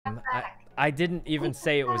I didn't even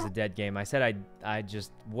say it was a dead game. I said I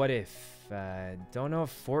just, what if? Don't know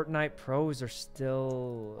if Fortnite pros are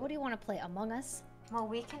still... What do you want to play, Among Us? Well,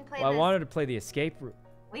 we can play Well, I wanted to play the escape room.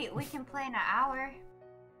 We can play in an hour.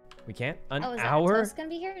 We can't? An is hour? Toast gonna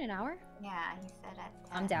be here in an hour? Yeah, he said at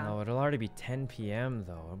 10. I'm down. No, it'll already be 10 p.m.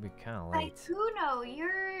 though. It'll be kind of late. Sykkuno,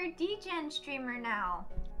 you're a DGen streamer now.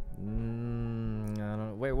 I don't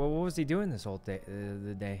know. Wait, what was he doing this whole day?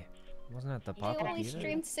 The day? Wasn't that the pop-up? I only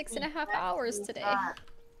streamed 6.5 hours today.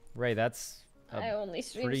 Ray, that's... I only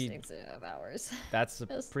streamed pretty, 6.5 hours. That's a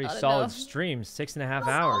pretty solid stream. 6.5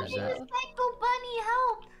 hours. Psycho Bunny,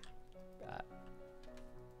 help!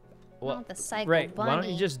 Well, the Psycho Ray, Bunny. why don't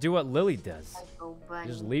you just do what Lily does?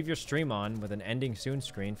 Just leave your stream on with an ending soon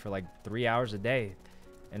screen for like 3 hours a day,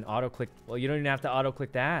 and auto-click. Well, you don't even have to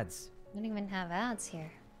auto-click the ads. We don't even have ads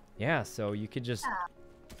here. Yeah, so you could just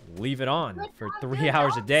leave it on for 3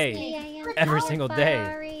 hours a day, every single day.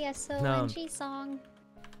 No.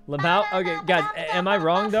 Lamau, okay, guys, am I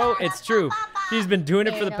wrong though? It's true. He's been doing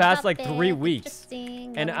it for the past like 3 weeks.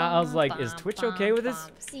 And I was like, is Twitch okay with this?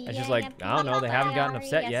 And she's like, I don't know, they haven't gotten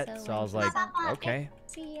upset yet. So I was like, okay.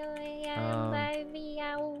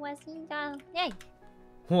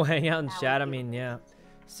 We'll hang out and chat. I mean, yeah.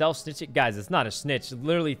 Self-snitch it. Guys, it's not a snitch.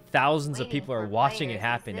 Literally thousands of people are watching it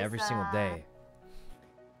happen every single day.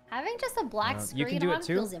 Having just a black screen you can do it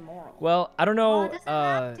too? feels immoral. Well, I don't know.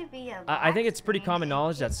 Well, I think it's pretty common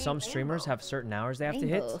knowledge that some streamers have certain hours they have to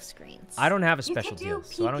hit. Screens. I don't have a special deal,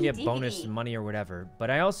 so I don't get bonus money or whatever.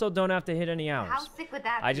 But I also don't have to hit any hours. How sick would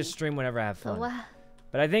that I just stream whenever I have fun.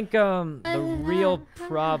 But I think the real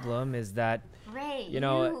problem is that, you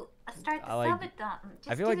know,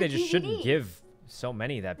 I feel like they just shouldn't give so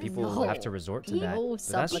many that people have to resort to that. But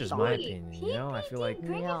that's just my opinion, you know? I feel like...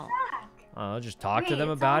 I'll just talk to them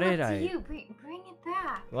about it. Bring it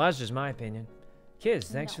back. Well, that's just my opinion. Kids,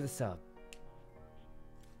 thanks for the sub.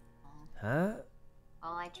 Huh?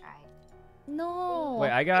 Oh, I tried. No.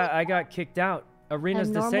 Wait, I got kicked out. Arena's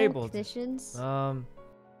disabled. Conditions? What?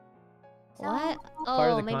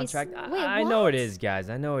 Part of the contract. I know it is, guys.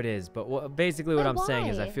 I know it is. But basically what I'm saying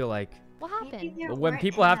is I feel like... What happened? When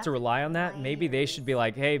people have to rely on that, maybe they should be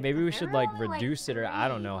like, hey, maybe we should like reduce it, or I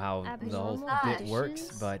don't know how the whole bit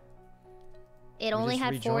works, but... It only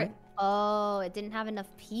had 4. Oh, it didn't have enough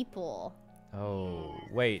people. Oh,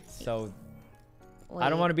 wait. So I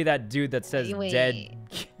don't want to be that dude that says dead.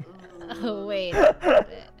 Oh, wait.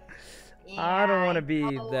 I don't want to be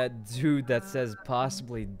that dude that says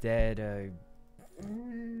possibly dead.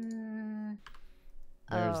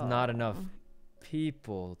 There's not enough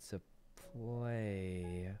people to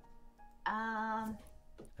play.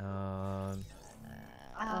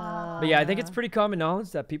 But yeah, I think it's pretty common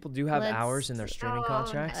knowledge that people do have hours in their streaming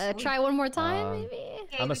contracts. Try one more time, maybe?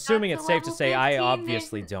 I'm assuming it's safe to say I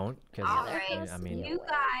obviously don't, because I mean, you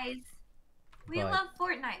guys, we love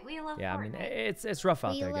Fortnite. We love Fortnite. Yeah, I mean, it's rough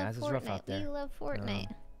out there, guys. It's rough out there. We love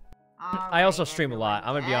Fortnite. I also stream a lot.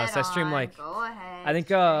 I'm gonna be honest. I stream like, I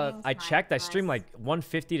think I checked. I stream like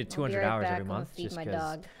 150 to 200 hours every month, just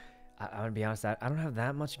because. I'm gonna be honest. I don't have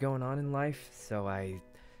that much going on in life, so I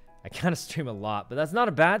kind of stream a lot, but that's not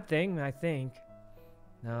a bad thing, I think.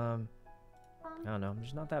 I don't know. I'm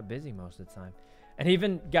just not that busy most of the time. And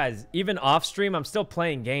even, guys, even off stream, I'm still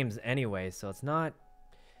playing games anyway, so it's not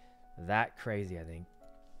that crazy, I think.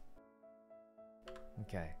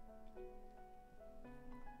 Okay.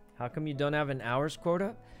 How come you don't have an hours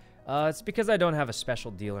quota? It's because I don't have a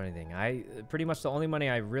special deal or anything. Pretty much the only money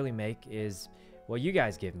I really make is what you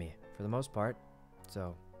guys give me, for the most part.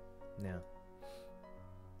 So, yeah.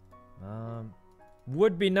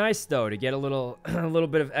 Would be nice though to get a little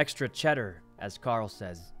bit of extra cheddar, as Carl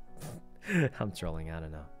says. I'm trolling, I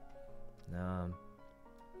don't know.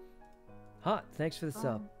 Hot, thanks for the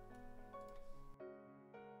sub.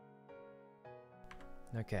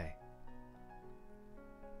 Okay.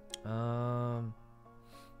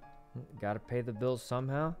 Gotta pay the bills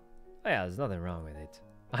somehow. Oh yeah, there's nothing wrong with it.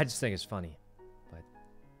 I just think it's funny.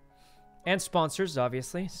 And sponsors,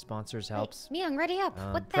 obviously. Sponsors helps. Myung, ready up.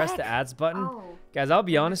 What the press heck? the ads button. Guys, I'll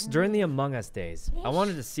be honest. During the Among Us days, I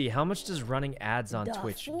wanted to see how much does running ads on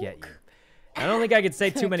Twitch get you. I don't think I could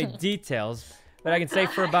say too many details, but I can say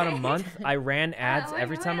for about a month, I ran ads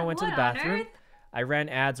every time I went to the bathroom. I ran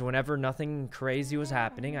ads whenever nothing crazy was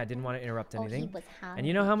happening. I didn't want to interrupt anything. And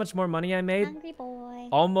you know how much more money I made?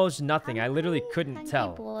 Almost nothing. I literally couldn't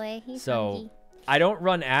tell. So I don't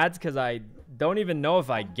run ads because I don't even know if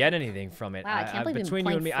I get anything from it. Wow, I can't believe between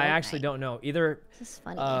you and me, I actually don't know. Either, this is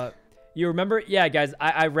funny. You remember? Yeah, guys,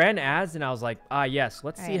 I ran ads and I was like, yes,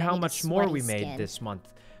 let's see how much more we made this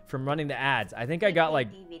month from running the ads. I think I got like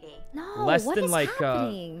No, less what than is like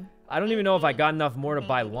happening? I don't even know if I got enough more to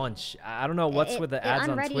buy lunch. I don't know what's with the ads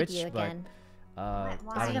on Twitch, you but again. I Is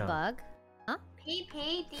don't it know. a bug? Huh? Pay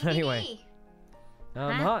DVD. Anyway.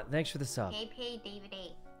 Hot, thanks for the sub. Pay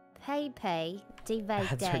DVD. Pay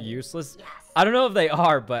DVD. Ads are useless. Yes. I don't know if they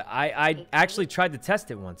are, but I actually tried to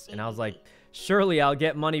test it once, and I was like, surely I'll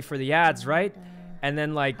get money for the ads, right? And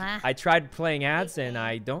then like I tried playing ads, and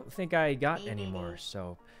I don't think I got any more.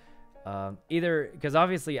 So either because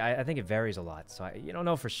obviously I think it varies a lot, so you don't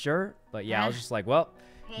know for sure. But yeah, I was just like, well,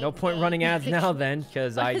 no point running ads now then,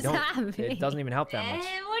 because I don't. It doesn't even help that much.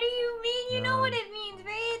 What do you mean? You know what it means,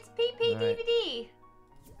 right? It's pay DVD.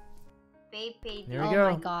 Pay DVD. There we go.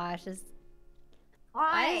 Oh my gosh.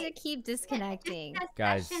 Why does it keep disconnecting?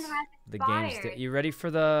 Guys, the game's... You ready for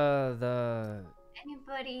the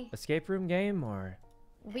Anybody? escape room game, or?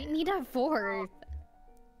 We need a fourth.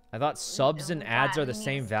 I thought subs and ads are the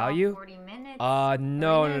same value.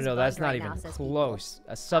 No, that's not even close.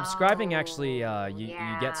 Subscribing actually, you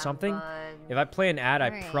get something. If I play an ad,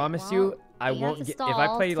 I promise you, I won't get. If I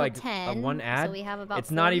play like a one ad,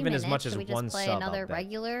 it's not even as much as one sub.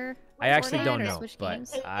 Regular. I actually don't know, but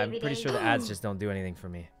I'm pretty sure the ads just don't do anything for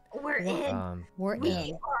me. We're in. We're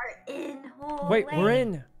in. Wait, we're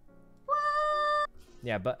in.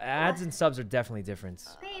 Yeah, but ads and subs are definitely different.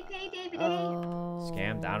 Oh.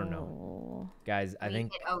 Scammed? I don't know. Guys, I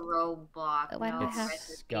think a roadblock.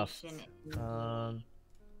 it's scuffed. You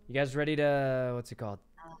guys ready to... What's it called?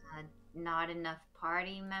 Not enough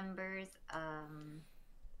party members.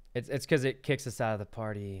 It's because it kicks us out of the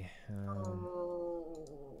party.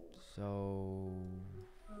 So...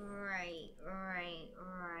 Right.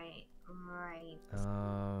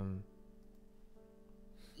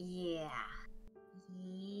 Yeah.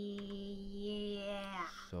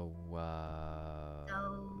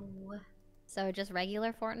 So just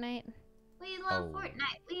regular Fortnite? We love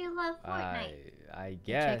Fortnite. I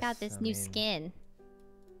guess. Check out this new skin.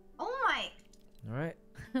 Oh my. All right.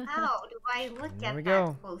 How do I look at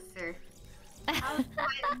that closer? How do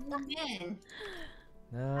I zoom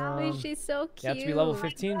in? She's so cute. You have to be level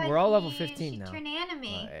 15. We're all level 15 now. Turn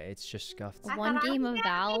anime. It's just scuffed. One game of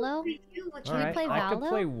Valo? Can you play Valo? I could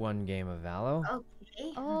play one game of Valo.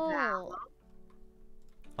 Okay. Oh.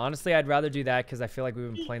 Honestly, I'd rather do that because I feel like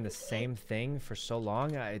we've been playing the same thing for so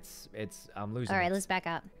long. I'm losing. All right, let's back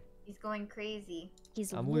up. He's going crazy.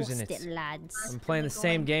 I'm losing it, lads. I'm playing the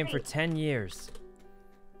same game for 10 years.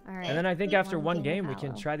 All right. And then I think after one game, we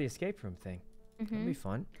can try the escape room thing. It'll be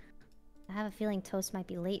fun. I have a feeling Toast might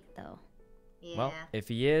be late, though. Yeah. Well, if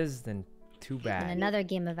he is, then too bad. And another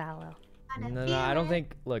game of Valo. No, I don't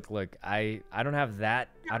think... Look, I don't have that.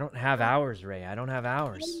 I don't have hours, Ray. I don't have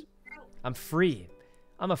hours. I'm free.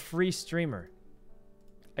 I'm a free streamer.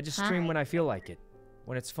 I just stream when I feel like it.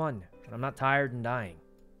 When it's fun. When I'm not tired and dying.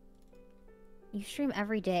 You stream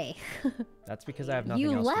every day. That's because I have nothing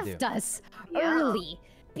else to do. You left us early.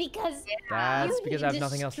 Because That's because I have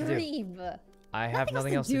nothing else to do. I have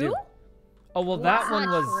nothing else to do. Oh, well, that one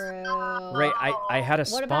was... Right, I had a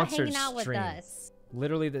sponsored stream.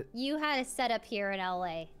 Literally You had a setup here in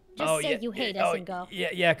LA. Just say you hate us and go.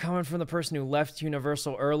 Yeah, coming from the person who left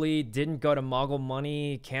Universal early, didn't go to Moggle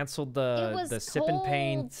Money, canceled the Sip and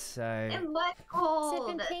Paint. It was cold. Sip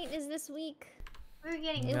and Paint is this week. We were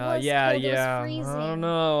getting yeah.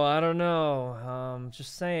 I don't know.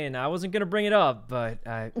 Just saying, I wasn't gonna bring it up, but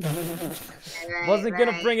I wasn't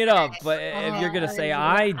gonna bring it up. But if you're gonna say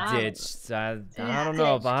I ditched, I don't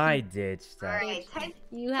know if I ditched.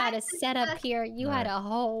 You had a setup here. You had a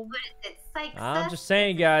home. I'm just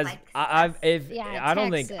saying, guys. I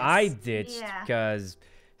don't think I ditched because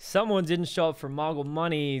someone didn't show up for Moggle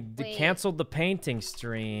Money. Canceled the painting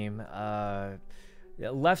stream.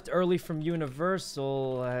 Left early from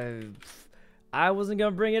Universal. I wasn't gonna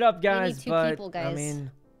bring it up, guys, but I mean,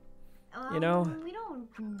 you know. We don't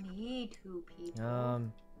need 2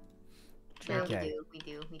 people. True. Okay. We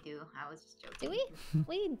do. I was just joking. Do we?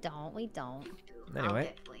 We don't.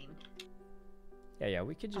 Anyway. Yeah,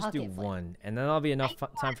 we could just do one, and then that'll be enough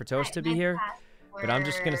time for Toast to be here. But I'm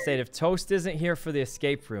just gonna say, if Toast isn't here for the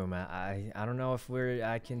escape room, I don't know if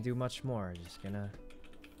I can do much more. Just gonna.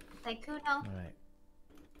 Sykkuno. All right.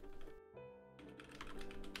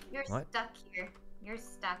 You're stuck here. You're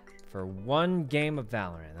stuck. For one game of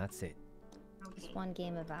Valorant, that's it. Okay. Just one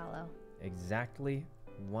game of Valo. Exactly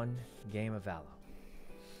one game of Valo.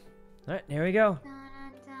 Alright, here we go.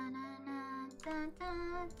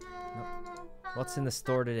 What's in the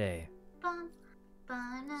store today?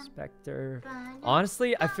 Spectre.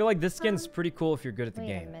 Honestly, I feel like this skin's pretty cool if you're good at the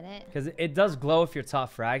game. Because it does glow if you're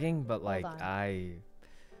top fragging, but like I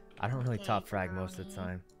don't really top frag most of the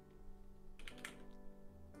time.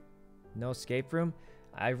 No escape room.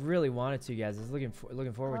 I really wanted to, guys. I was looking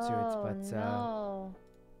forward to it, but no.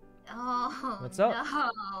 Oh, what's up?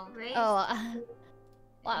 No, Race. Oh,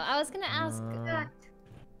 well, I was gonna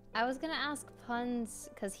ask Puns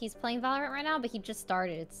because he's playing Valorant right now, but he just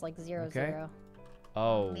started. It's like 0-0.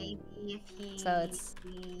 Oh. Maybe if he... So it's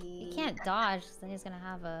he can't dodge. So then he's gonna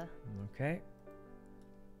have a. Okay.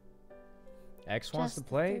 X wants to Just the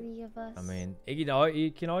play. 3 of us. I mean,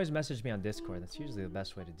 you can always message me on Discord. That's usually the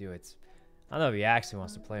best way to do it. I don't know if he actually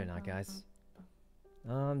wants to play or not, guys.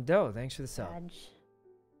 Doe, thanks for the sub.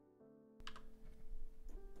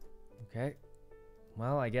 Okay.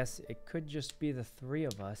 Well, I guess it could just be the 3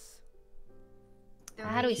 of us.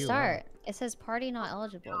 How do we start? It says party not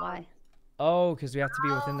eligible. Why? Oh, because we have to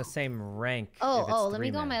be within the same rank. Oh, let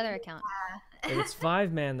me go on my other account. If it's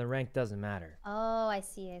 5-man, the rank doesn't matter. Oh, I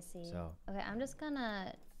see. So. Okay, I'm just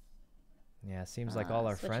gonna. Yeah, seems like all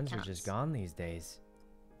our friends are just gone these days.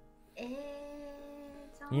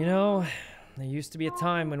 You know, there used to be a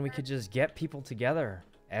time when we could just get people together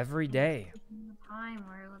every day. Time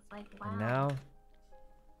where it was like, wow. And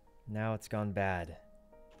now it's gone bad.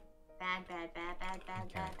 Bad.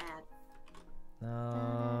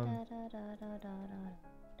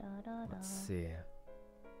 Let's see.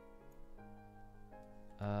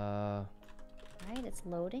 Alright, it's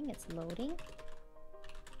loading.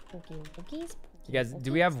 Boogies. You guys,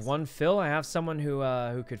 do we have one fill? I have someone who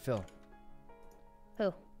could fill.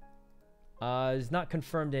 Who? It's not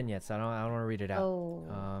confirmed in yet, so I don't want to read it out.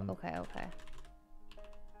 Oh. Okay.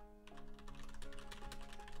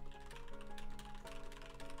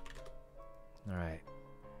 All right.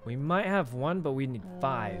 We might have one, but we need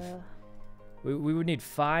 5. We would need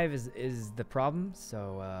 5 is the problem.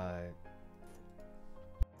 So.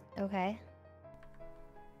 Okay.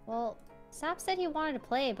 Well, Sap said he wanted to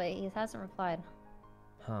play, but he hasn't replied.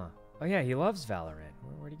 Huh. Oh yeah, he loves Valorant.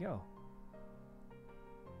 Where'd he go?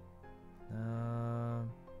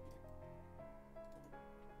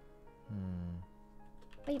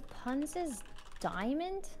 Wait, Puns is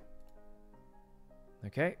diamond?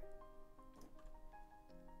 Okay.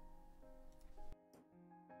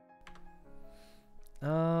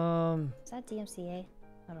 Is that DMCA?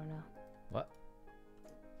 I don't know. What?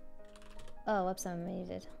 Oh, whoops, I made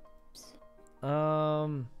it.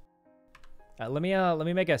 Let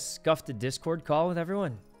me make a scuffed Discord call with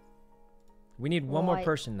everyone. We need one more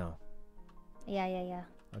person though. Yeah.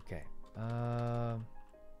 Okay.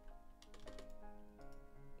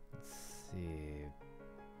 Let's see.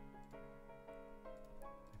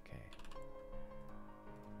 Okay.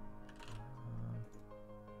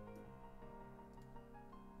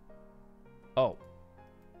 Oh,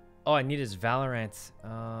 I need his Valorant.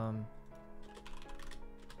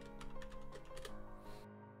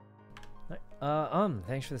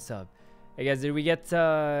 Thanks for the sub. Hey guys, did we get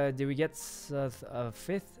a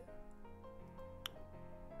 5th?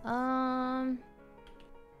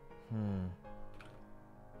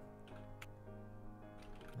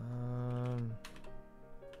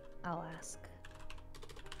 I'll ask.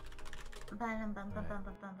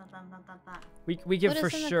 We can for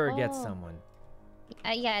sure get someone.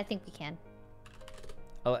 Yeah, I think we can.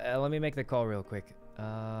 Oh, let me make the call real quick.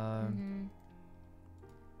 Okay.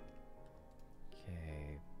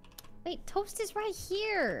 Wait, Toast is right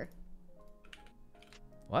here.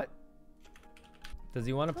 What? Does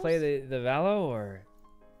he want to play the Valo or?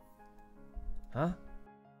 Huh?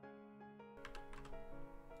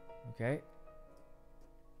 Okay.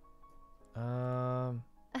 Why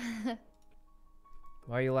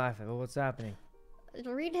are you laughing? What's happening?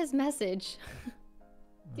 Read his message.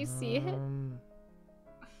 Do you see it?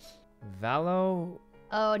 Valo.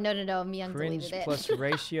 Oh no! Me Cringe deleted it. plus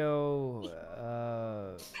ratio.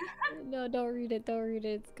 No, don't read it.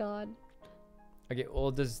 It's gone. Okay.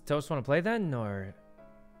 Well, does Toast want to play then, or?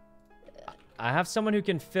 I have someone who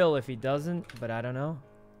can fill if he doesn't, but I don't know.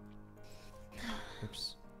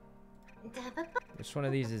 Oops. Which one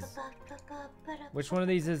of these is?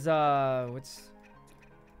 What's?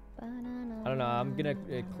 I don't know. I'm gonna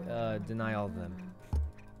deny all of them.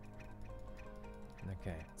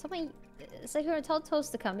 Okay. Sykkuno, tell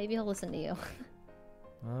Toast to come. Maybe he'll listen to you.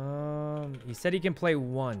 He said he can play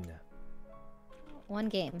one. One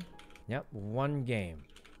game. Yep, one game.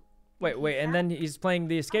 Wait, and then he's playing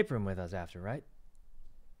the escape room with us after, right?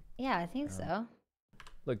 Yeah, I think so.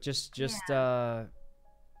 Look, just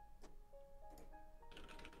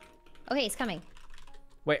Okay, he's coming.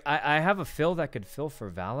 Wait, I have a fill that could fill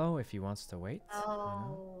for Valo if he wants to wait.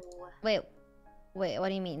 Oh. Wait, what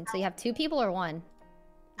do you mean? So you have 2 people or 1?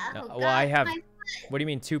 No, well, I have. What do you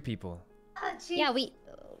mean 2 people? Yeah, we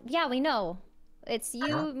know. It's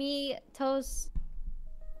you, me, Toast.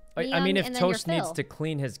 I mean, if and then your Toast needs fill. to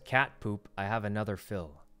clean his cat poop, I have another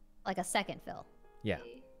fill. Like a second fill. Yeah.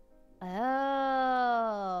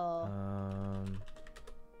 Oh.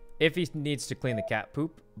 If he needs to clean the cat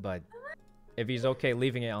poop, but if he's okay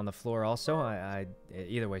leaving it on the floor also,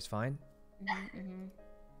 either way's fine. I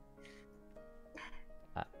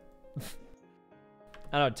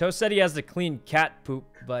don't know. Toast said he has to clean cat poop,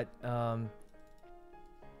 but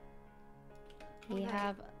We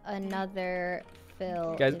have another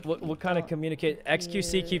fill. guys, what kind of communicate?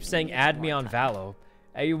 XQC keeps saying add me on Valo.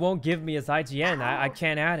 He won't give me his IGN. I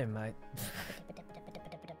can't add him.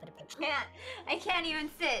 I can't even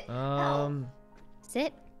sit.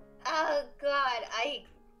 Sit. Oh god,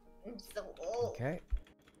 I'm so old. Okay.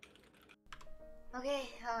 Okay,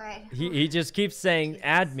 alright. He just keeps saying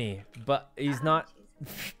add me, but he's not.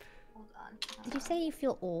 Hold on. Did you say you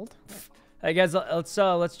feel old? Hey guys,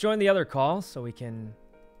 let's join the other call so we can.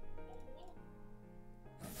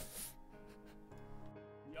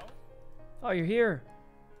 Yo, Oh, you're here.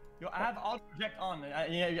 yo, I have auto project on.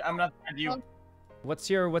 I'm not at you. What's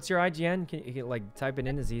your IGN? Can you like type it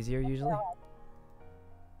in? Is easier usually.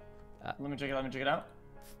 Let me check it. Let me check it out.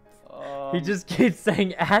 He just keeps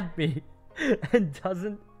saying add me and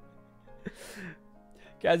doesn't.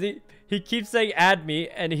 Guys, he keeps saying add me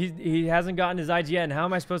and he hasn't gotten his IGN. How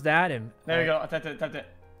am I supposed to add him? There you go. I tapped it.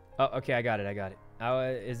 Oh, okay, I got it.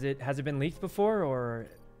 Has it been leaked before or?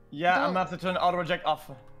 Yeah, I'm Don't- gonna have to turn auto reject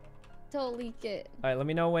off. Don't leak it. All right, let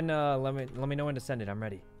me know when let me know when to send it. I'm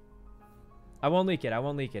ready. I won't leak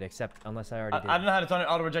it except unless I already did. I don't know how to turn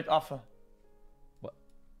auto reject off. What?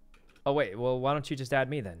 Oh wait, well why don't you just add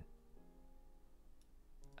me then?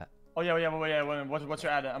 Oh yeah. What's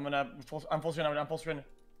your ad? I'm full screen. I'm full screen.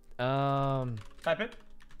 Type it.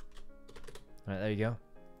 All right, there you go.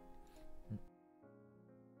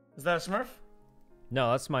 Is that a Smurf?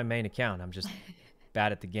 No, that's my main account. I'm just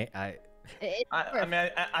bad at the game. I mean,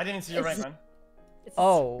 I didn't see your rank, man.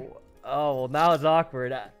 Oh, well now it's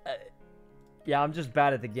awkward. Yeah, I'm just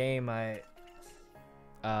bad at the game.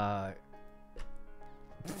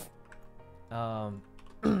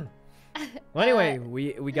 Well, anyway,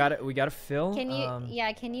 we got to fill. Can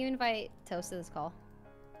you can you invite Toast to this call?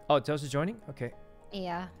 Oh, Toast is joining. Okay.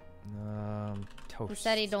 Yeah. Toast. He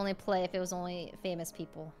said he'd only play if it was only famous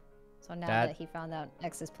people. So now that he found out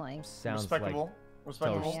X is playing, Sounds Respectable. like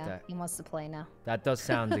Respectable. Toast. yeah, he wants to play now. that does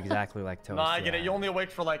sound exactly like Toast. No, I get it. yeah. You're only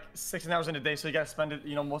awake for like 16 hours in a day, so you gotta spend it,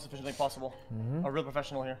 most efficiently possible. Mhm. A real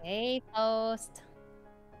professional here. Hey, Toast.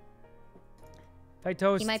 Hi,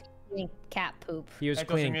 Toast. He might be cleaning cat poop. He was Hey, Toast,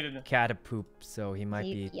 you're cleaning muted. cat poop, so he might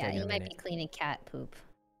be. Yeah, taking he a might minute. be cleaning cat poop.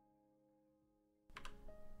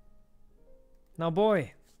 Now,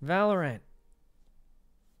 boy, Valorant.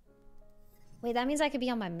 Wait, that means I could be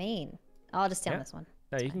on my main. I'll just stay on Yeah. this one.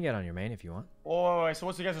 No, you can get on your main if you want. Oh, wait, so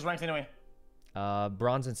what's your guys' ranks anyway?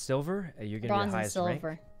 Bronze and silver. You're gonna Bronze be the and highest silver.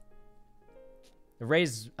 rank.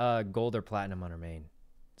 Ray's gold or platinum on her main.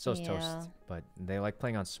 So's Yeah. Toast, but they like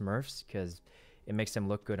playing on Smurfs because it makes them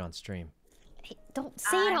look good on stream. Hey, don't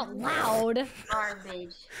say it out loud.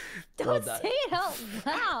 Garbage. Don't say it out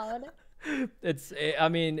loud. I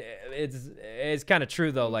mean, it's kind of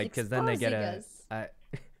true though, like because then they get exposing a. us. I,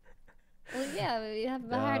 Well, yeah, we have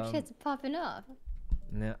a hard chance of popping up.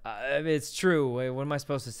 no, it's true. Wait, what am I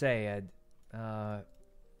supposed to say?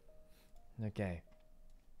 Okay.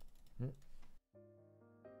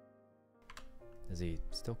 Is he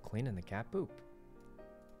still cleaning the cat poop?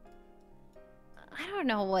 I don't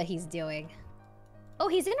know what he's doing. Oh,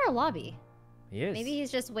 he's in our lobby. He is. Maybe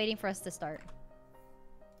he's just waiting for us to start.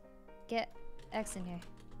 Get X in here.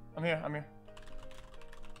 I'm here.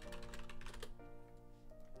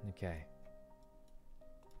 Okay.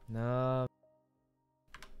 No.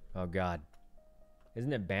 Oh God.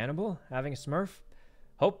 Isn't it bannable having a Smurf?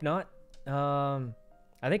 Hope not.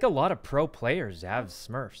 I think a lot of pro players have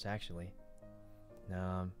Smurfs actually.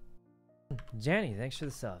 Janny, thanks for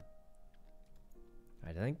the sub.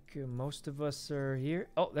 I think most of us are here.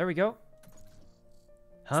 Oh, there we go.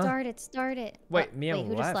 Huh? Start it. Wait, Oh, Mia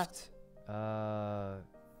who just left? left.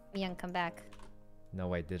 Miyoung, come back. No,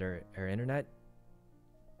 wait, did her internet?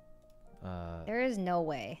 There is no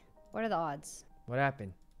way. What are the odds? What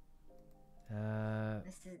happened?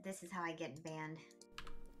 This is how I get banned.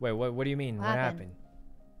 Wait, what do you mean? What What happened?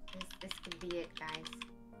 happened? This could be it, guys.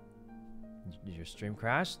 Did your stream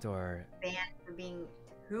crashed or Banned for being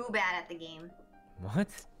too bad at the game. what?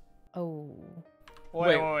 Oh.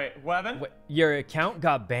 Wait. What happened? Wait, your account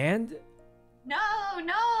got banned? No.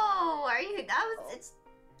 Are you?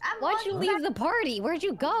 Why'd you leave the party? Where'd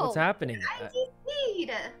you go? What's happening? I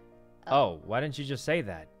DC'd. Oh, why didn't you just say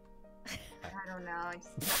that? I don't know.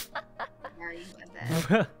 Sorry about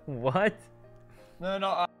that. What?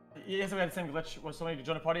 No. Yes, we had the same glitch where somebody could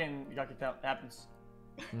join a party and you got kicked out. It happens.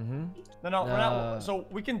 Mm-hmm. No, we're not. So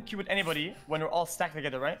we can queue with anybody when we're all stacked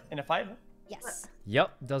together, right? In a 5? Yes.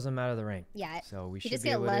 Yep, doesn't matter the rank. Yeah. So we you should just be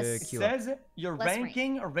get able less- to It queue up. says your Less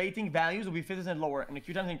ranking or rating values will be 50% lower, and the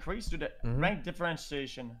queue times increase due to rank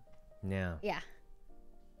differentiation. Yeah. Yeah.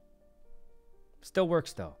 Still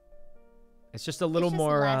works though. It's just a little It's just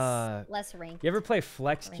more less rank. You ever play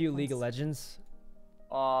Flex rank Queue League of points. Legends?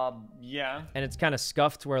 Yeah. And it's kind of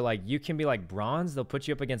scuffed where like you can be like bronze, they'll put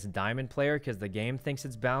you up against a diamond player because the game thinks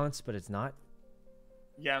it's balanced, but it's not.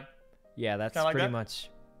 Yeah. Yeah, that's Kinda like pretty that? much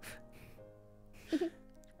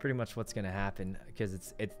pretty much what's gonna happen because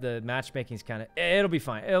it's the matchmaking's kind of it'll be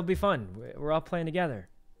fine. It'll be fun. We're all playing together.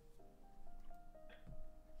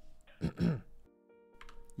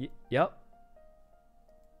 Yep.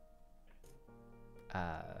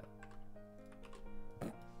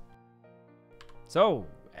 So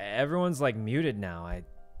everyone's like muted now.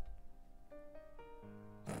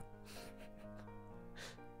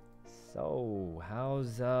 So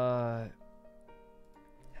how's how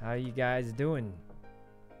you guys doing?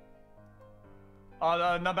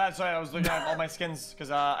 Not bad. Sorry, I was looking at all my skins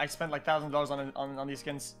because I spent like $1,000 on these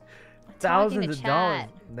skins. Thousands to of dollars. chat.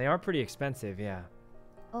 They are pretty expensive, yeah.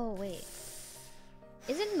 Oh wait.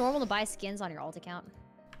 Isn't it normal to buy skins on your alt account?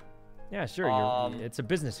 Yeah, sure. It's a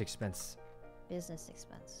business expense Business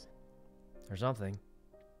expense. or something.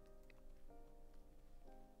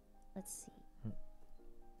 Let's see.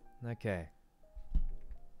 Okay.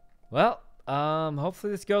 Well,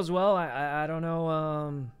 hopefully this goes well. I don't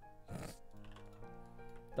know.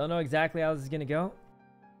 Don't know exactly how this is gonna go.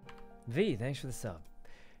 V, thanks for the sub.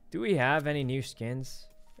 Do we have any new skins?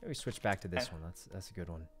 Maybe we switch back to this one. That's a good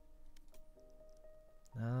one.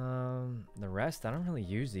 The rest, I don't really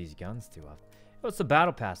use these guns too often. What's the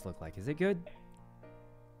battle pass look like? Is it good?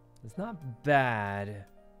 It's not bad.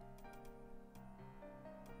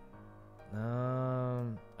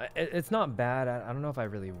 It's not bad. I don't know if I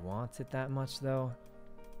really want it that much though.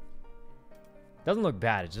 Doesn't look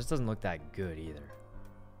bad. It just doesn't look that good either.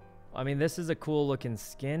 I mean, this is a cool looking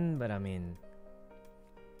skin, but I mean,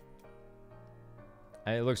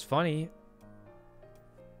 it looks funny.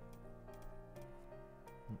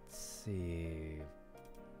 Let's see.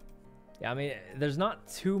 Yeah, I mean, there's not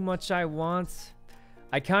too much I want.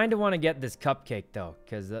 I kind of want to get this cupcake though,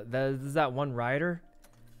 because there's that one rider,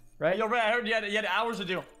 right? Yo, Ray, I heard you had hours to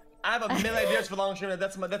do. I have a million ideas for long streams.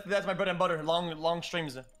 That's my bread and butter. Long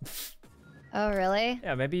streams. Oh really?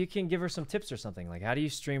 Yeah, maybe you can give her some tips or something. Like, how do you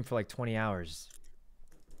stream for like 20 hours?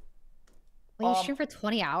 Wait, you stream for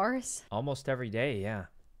 20 hours? Almost every day, yeah.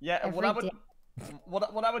 Yeah, what I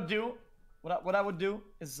would do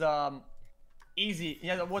is easy.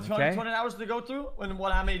 Yeah, what's 20 hours to go through?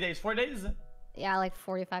 How many days? 4 days? Yeah, like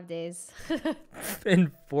 45 days.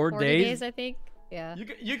 In 4 40 days? days, I think. Yeah.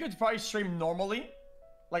 You could probably stream normally,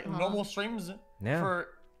 like normal streams for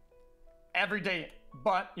every day,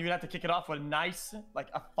 but you'd have to kick it off with a nice, like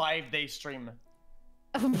a 5-day stream.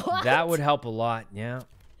 What? That would help a lot. Yeah,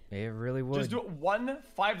 it really would. Just do one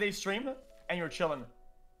 5-day stream and you're chilling.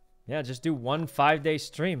 Yeah, just do one 5-day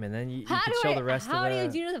stream and then you can chill the rest of the... How do you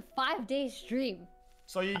do the 5-day stream?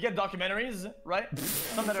 So you get documentaries, right?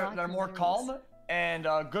 Some that are more calm and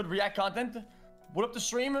good react content. Put up the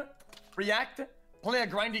stream, react, play a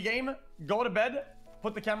grindy game, go to bed,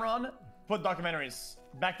 put the camera on, put documentaries.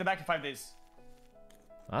 Back to back in 5 days.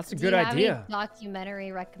 That's a good idea. Do you have any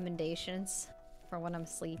documentary recommendations for when I'm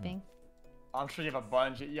sleeping? I'm sure you have a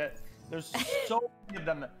bunch. Yeah, there's so many of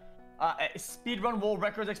them. Speedrun world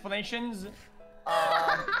records explanations.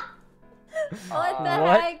 What the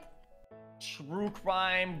heck? True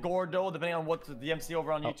crime, Gordo, depending on what the MC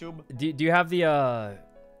over on YouTube. Do you have the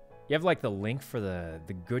you have like the link for the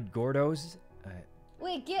good Gordos?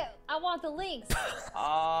 Wait, I want the links.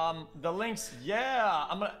 The links, yeah.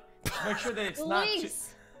 I'm gonna make sure that it's not.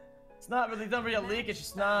 It's not really a leak. It's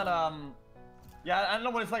just not. Yeah, I don't know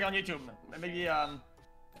what it's like on YouTube. Maybe yeah,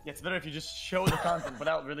 it's better if you just show the content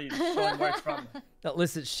without really showing where it's from. No,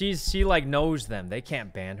 listen, she like knows them. They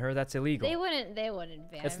can't ban her. That's illegal. They wouldn't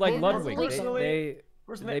ban. It's like Ludwig. Personally,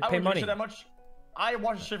 they pay money. That much. I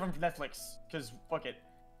watch shit from Netflix because fuck it.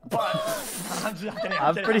 But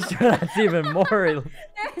I'm pretty sure that's even more.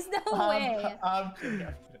 There's no way.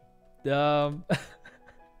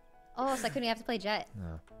 Oh, Sykkuno, you have to play Jet.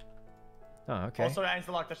 Oh, okay. Also, I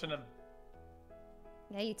insta-locked. I shouldn't have.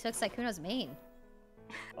 Yeah, you took Sykkuno's main.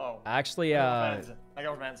 Oh. Actually, I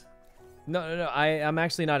got fans. No. I'm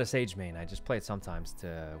actually not a Sage main. I just play it sometimes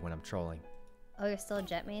when I'm trolling. Oh, you're still a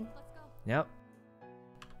Jet main? Yep.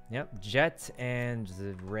 Yep, Jet and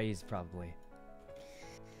the Rays probably.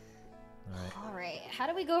 All right. All right. How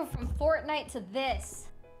do we go from Fortnite to this?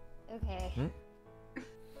 Okay.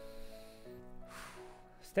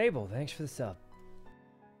 Stable, thanks for the sub.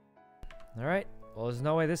 All right. Well, there's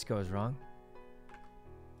no way this goes wrong.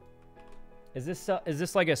 Is this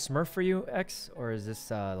like a Smurf for you, X, or is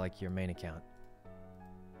this like your main account?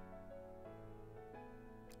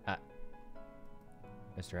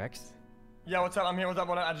 Mr. X? Yeah, what's up? I'm here. What's up?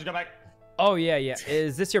 I just got back. Oh, yeah.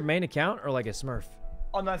 Is this your main account or like a Smurf?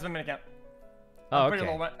 Oh, no, it's my main account. Oh, I'm okay.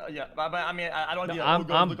 Low, yeah, but I mean, I don't. No,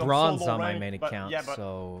 I'm I'm bronze so on my rank, main account, yeah, but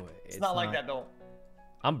so it's not like that though.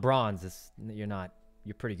 I'm bronze. You're not.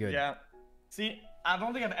 You're pretty good. Yeah. See, I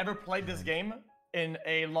don't think I've ever played this game in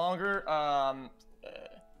a longer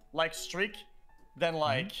like streak than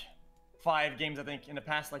like 5 games. I think in the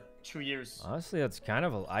past like 2 years. Honestly, that's kind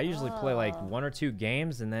of I usually play like 1 or 2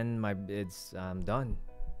 games and then I'm done.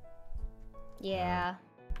 Yeah.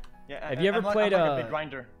 Yeah. Have you ever played I'm like a big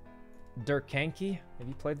grinder? Dirk Kanky? Have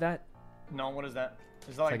you played that? No, what is that?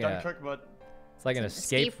 Is that like Dunkirk, but it's like an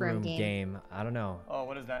escape room game. I don't know. Oh,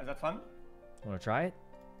 what is that? Is that fun? Want to try it?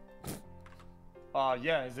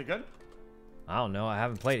 Yeah. Is it good? I don't know. I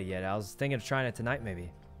haven't played it yet. I was thinking of trying it tonight,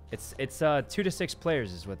 maybe. It's 2 to 6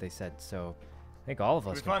 players is what they said. So I think all of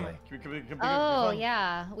us can play. Oh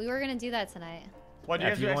yeah, we were gonna do that tonight. What do you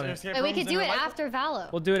guys do? But we could do it after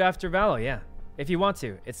Valo. We'll do it after Valo, yeah. If you want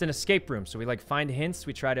to. It's an escape room, so we like find hints.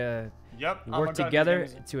 We try to work together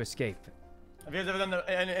to escape. Have you guys ever done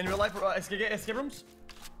in real life escape rooms?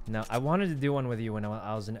 No, I wanted to do one with you when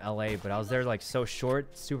I was in LA, but I was there like so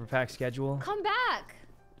short, super packed schedule. Come back.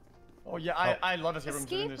 Oh yeah, I love escape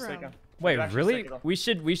rooms. Wait, really? We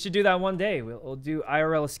should do that one day. We'll do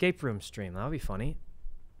IRL escape room stream. That'll be funny.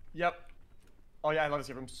 Yep. Oh yeah, I love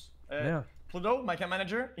escape rooms. Yeah. Pluto, my account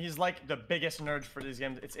manager, he's like the biggest nerd for these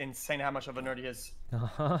games. It's insane how much of a nerd he is.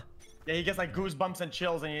 Uh-huh. Yeah, he gets like goosebumps and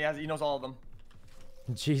chills, and he knows all of them.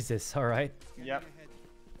 Jesus, all right. Yep.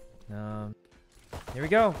 Here we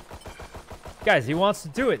go. Guys, he wants to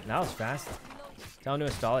do it. That was fast. Tell him to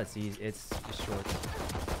install it. It's easy. It's short.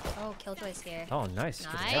 Oh, Killjoy scare. Oh, nice.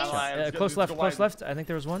 Nice. Close left, close left. I think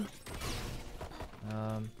there was one.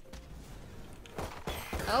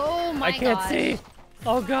 Oh my god. I can't see.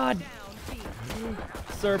 Oh god.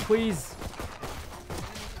 Sir, please.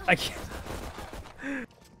 I can't.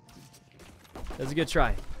 That was a good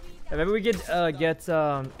try. Maybe we could get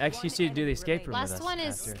XQC to do the escape room with us. Last one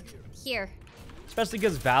is here. Especially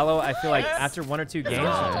because Valo, I feel like after 1 or 2 games.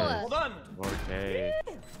 Well done. Okay.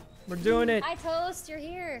 We're doing it. Hi Toast, you're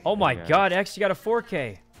here. Oh my god, X, you got a 4K.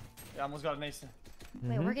 Yeah, I almost got an ace.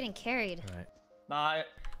 Wait, we're getting carried. All right. Nah,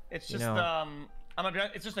 it's just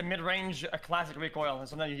it's just a mid-range, a classic recoil, and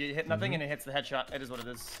sometimes you hit nothing and it hits the headshot. It is what it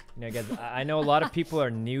is. You know, guys, I know a lot of people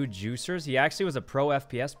are new juicers. He actually was a pro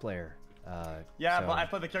FPS player. Yeah, so. but I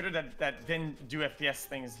played the character that didn't do FPS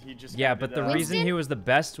things. He just but the reason he was the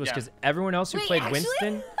best was because everyone else who played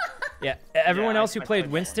Winston, everyone else who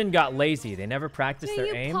played Winston got lazy. They never practiced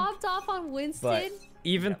their aim. You popped off on Winston. But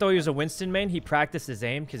even though he was a Winston main, he practiced his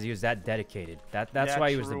aim because he was that dedicated. That's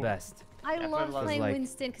why he was the best. I love playing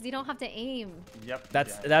Winston because you don't have to aim. Yep.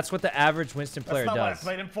 That's what the average Winston player does. That's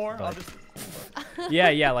not what I played him for. But...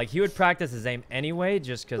 yeah, like he would practice his aim anyway,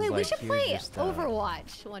 just because like we should he play was just,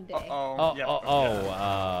 Overwatch one day. One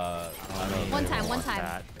time.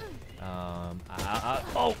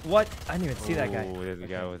 Oh, what? I didn't even see that guy. Oh, there's a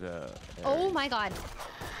guy with a. Oh my god.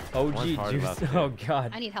 OG juice. Oh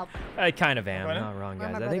god. I need help. I kind of am. Not wrong, Where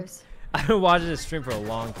are guys. my I think brothers? I've been watching this stream for a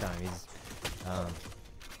long time. He's.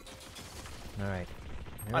 All right.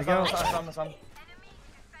 Here we go.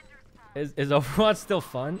 Is Overwatch still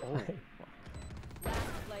fun?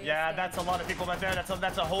 Yeah, that's a lot of people right there.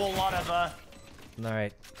 That's a whole lot of. All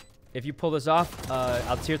right. If you pull this off,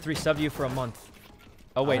 I'll tier 3 sub you for a month.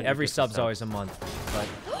 Oh wait, every sub's always a month. But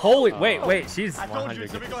holy, wait, she's. I told you,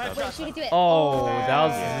 so we go ahead. Wait, she can do it. Oh,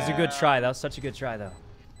 this is a good try. That was such a good try, though.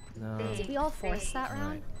 No. Did we all force that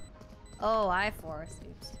round? Right. Oh, I forced.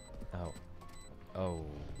 Oops. Oh.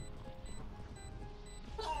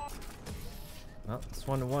 Well, it's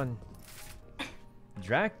 1-1.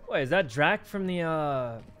 Drac? Wait, is that Drac from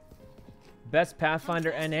the Best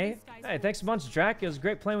Pathfinder NA? Hey, thanks a bunch, Drac. It was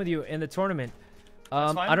great playing with you in the tournament.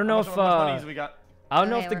 I don't know if I don't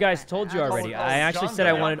know if the guys told you already. I actually said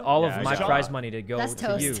I wanted all of my prize money to go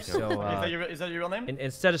to you. So is that your real name?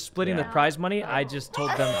 Instead of splitting the prize money, I just told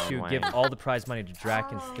them to give all the prize money to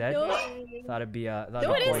Drac instead. Thought it'd be cool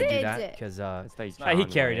to do that because he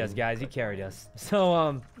carried us, guys. He carried us. So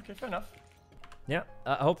okay, fair enough. Yeah.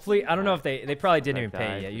 Hopefully, I don't know if they probably didn't even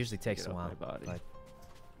pay yet. It usually takes a while. But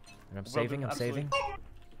I'm saving.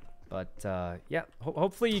 But yeah,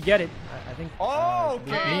 hopefully you get it. I think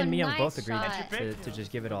me and Miyoung both agreed to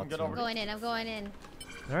just give it all to him. I'm going in. I'm going in.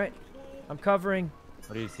 All right, I'm covering.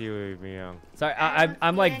 What do you see with Miyoung? Sorry,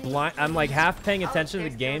 I'm like blind. I'm like half paying attention to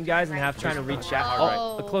the game, guys, and half trying to reach out.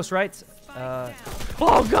 Oh, the close rights.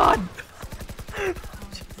 Oh God!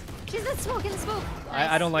 She's in smoke. In the smoke.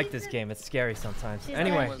 I don't like this game. It's scary sometimes.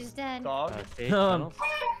 Anyway. Dead. She's dead.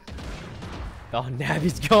 Oh,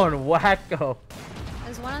 Nabi's going wacko.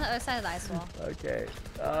 There's one on the other side of the ice wall. Okay.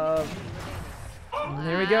 There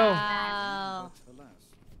we go. Wow.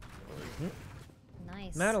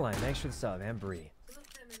 Nice. Madeline, thanks for the sub, and Bree.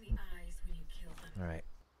 All right.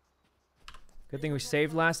 Good thing we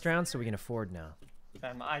saved last round, so we can afford now.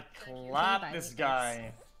 Damn, I clapped this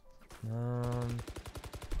guy.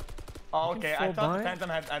 Oh, okay. I thought the Phantom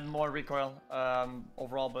had more recoil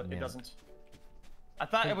overall, but it doesn't. I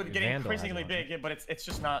thought it would get increasingly big, but it's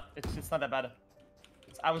just not. It's not that bad.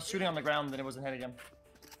 I was shooting on the ground and it wasn't hitting him.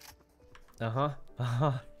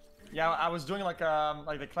 Yeah, I was doing like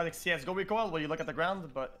the classic CS:GO recoil where you look at the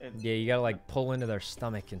ground, but yeah, you gotta like pull into their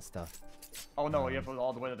stomach and stuff. Oh no, you have to go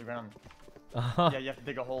all the way to the ground. Yeah, you have to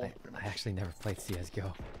dig a hole. I actually never played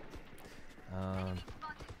CS:GO.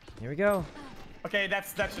 Here we go. Okay,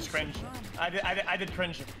 that's just cringe. I did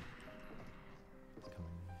cringe.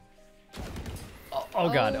 Oh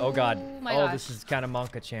God! Oh God! Oh, this is kind of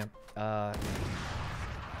Monka champ.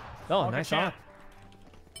 Oh, nice champ. off.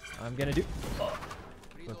 I'm gonna do.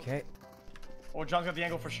 Okay. Oh, John's got the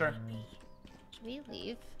angle for sure. Should we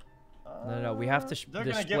leave? No, we have to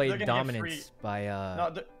display dominance by.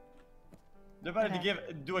 No, they're about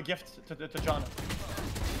to do a gift to John.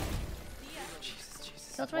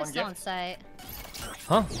 Jesus. Killjoy's still on site.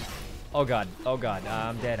 Huh? Oh God! Oh God!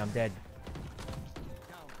 I'm dead. I'm dead.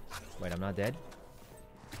 Wait, I'm not dead.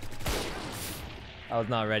 I was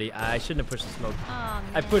not ready. I shouldn't have pushed the smoke. Oh,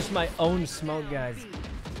 I pushed my own smoke, guys.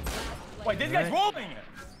 Wait, this guy's rolling!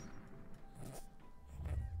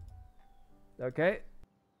 Okay.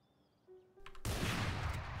 There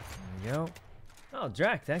we go. Oh,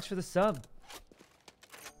 Drac, thanks for the sub.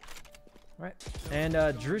 All right. And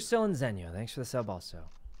Drusel and Zenyo, thanks for the sub also.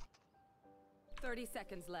 30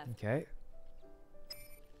 seconds left. Okay.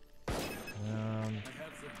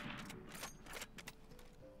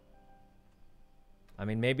 I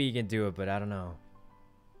mean, maybe you can do it, but I don't know.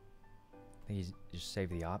 I think he's just save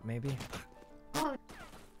the op, maybe?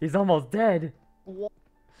 He's almost dead. 10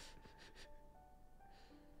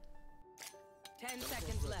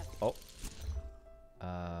 seconds left. Oh.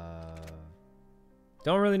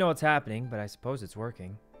 Don't really know what's happening, but I suppose it's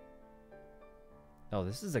working. Oh,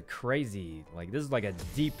 this is a crazy, like, this is like a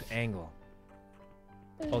deep angle.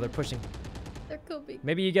 Oh, they're pushing. There could be.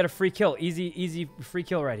 Maybe you get a free kill. Easy free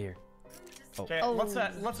kill right here. Oh. Okay, let's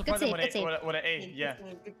apply them with an A, yeah.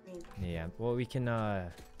 Yeah, well, we can,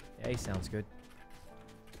 A sounds good.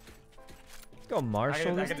 Go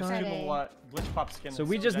Marshall this time. Glitch pop skins. So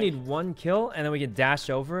we just need one kill, and then we can dash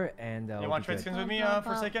over, and you want to trade skins with me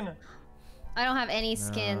for a second? I don't have any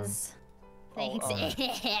skins. Thanks.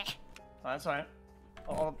 That's alright.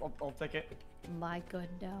 I'll take it. My good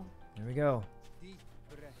no. There we go.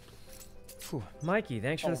 Whew. Mikey,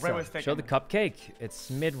 thanks for the sub. Show the cupcake. It's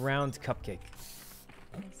mid-round cupcake.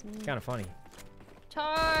 Kind of funny.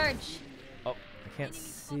 Charge! Oh, I can't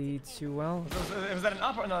see too well. Was that an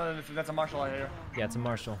up or no? That's a Marshall out here. Yeah, it's a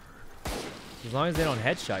Marshall. As long as they don't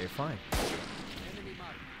headshot, you're fine.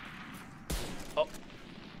 Oh.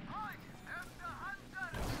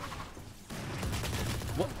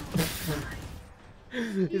 What?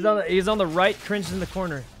 he's on the right, cringed in the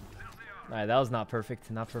corner. Alright, that was not perfect.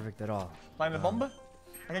 Not perfect at all. Playing the bomb?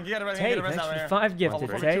 I can get it right Tay, thanks for the 5 gifted,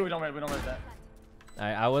 Tay. We don't read that.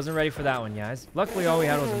 I wasn't ready for that one, guys. Luckily, all we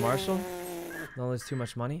had was a Marshall. Don't lose too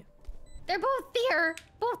much money. They're both there.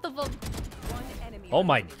 Both of them. Oh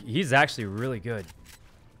my, he's actually really good.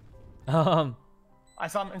 I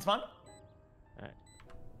saw him in spawn. Alright.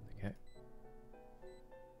 Okay.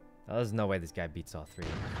 Oh, there's no way this guy beats all 3.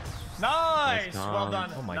 Nice! Well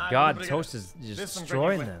done. Oh my god, Toast is just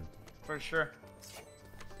destroying them. For sure.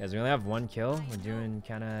 Guys, we only have 1 kill. We're doing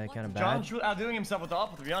kind of bad. John's outdoing himself with the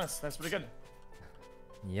op, to be honest. That's pretty good.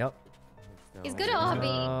 Yep. He's good at hobby.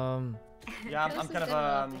 Yeah, I'm kind of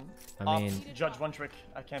I mean, judge one trick.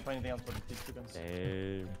 I can't play anything else but these 2 guns.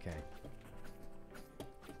 Okay.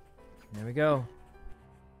 There we go.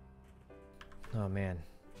 Oh man,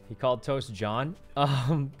 he called Toast John.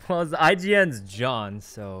 Well, it's IGN's John,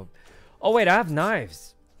 so. Oh wait, I have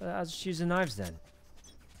knives. I'll just use the knives then.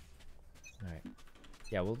 All right.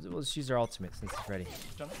 Yeah, we'll just use our ultimate since it's ready.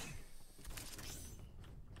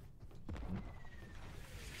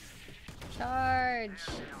 Charge.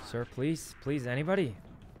 Sir, please, please, anybody.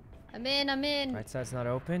 I'm in. Right side's not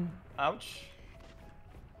open. Ouch.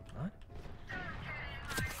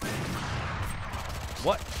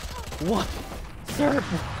 What? What? Sir.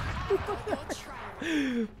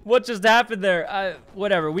 What just happened there?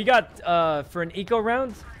 Whatever. We got for an eco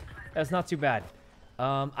round. That's not too bad.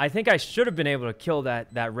 I think I should have been able to kill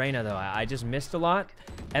that Reyna though. I just missed a lot.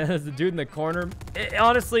 And there's the dude in the corner. It,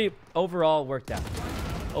 honestly, overall worked out.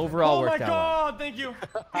 Overall worked out. Oh my god, thank you.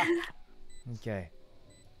 Okay.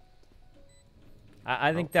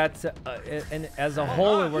 I think that's and as a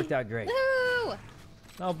whole it worked out great. Woo!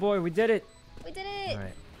 Oh boy, we did it. We did it. All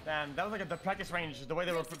right. Damn, that was like the practice range. The way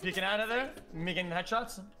they were peeking out of there, making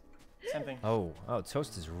headshots. Same thing. Oh,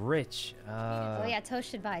 Toast is rich. Oh yeah, Toast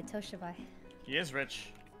should buy. He is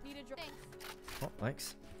rich. Oh,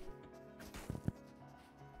 thanks.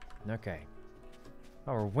 Okay.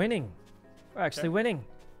 Oh, we're winning. We're actually winning.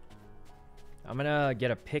 I'm gonna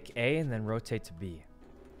get a pick A and then rotate to B.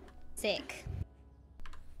 Sick.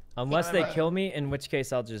 Unless they kill me, in which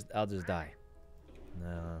case I'll just die.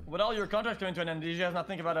 No. With all your contracts coming to an end, did you guys not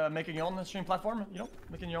think about making your own stream platform? You know,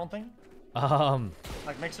 making your own thing?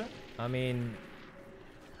 Like Mixer? I mean,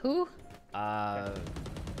 Who? I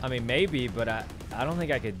mean maybe, but I don't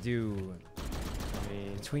think I could do. I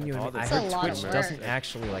mean, Between you and me, I That's a heard lot of Twitch work. doesn't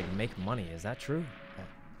actually like make money. Is that true?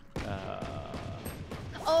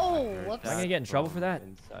 Oh, heard whoops. Am I gonna get in trouble for that?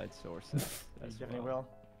 Inside sources. You as definitely well. will.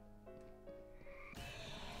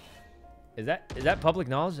 Is that public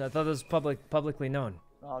knowledge? I thought this was publicly known.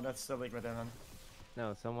 Oh, that's the leak right there, man.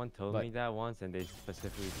 No, someone told But- me that once, and they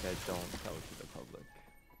specifically said don't tell to the public.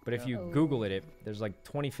 But if Yeah. you Oh. Google it, there's like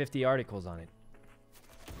 20, 50 articles on it.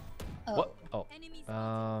 Oh. What? Oh.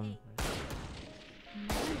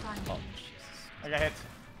 Oh, Jesus. I got hit.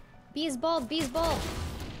 Bees bald.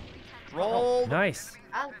 Roll. Nice.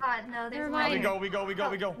 Oh god, no, there's Never one. mind. We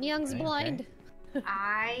go. Young's Okay, blind.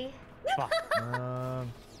 I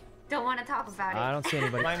Um, don't want to talk about it. I don't see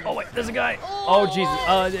anybody. Mine- Oh wait, there's a guy. Oh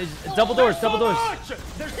Jesus. Double doors. So much!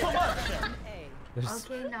 There's so much! There's-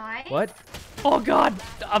 Okay, nice. What? Oh God,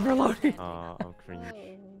 I'm reloading. I'm cringe.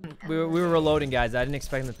 We were reloading, guys. I didn't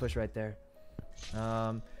expect them to push right there.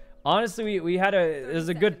 Honestly, we had it was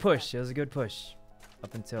a good push. It was a good push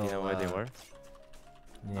up until. You know where they were?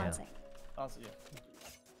 Yeah. One sec. I'll see you.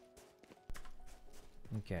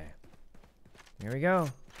 Okay. Here we go.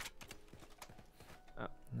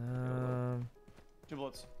 Oh, 2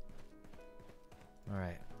 bullets. All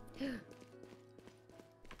right.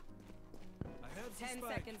 10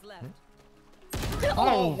 seconds left.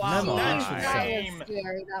 Oh, wow, memo. that's Actually, That Same. was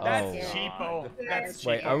scary. That Oh. was That's scary. cheapo. That's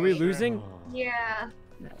Wait, cheapo. are we losing? Yeah,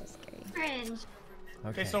 That was scary. cringe.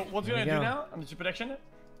 Okay, so what's here gonna we do go. now? I'm just prediction.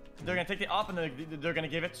 They're gonna take the op and they're gonna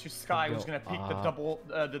give it to Sky, Go who's gonna peek the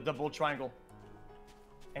up. double triangle.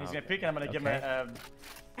 And he's gonna peek, and I'm gonna give him Okay. I'm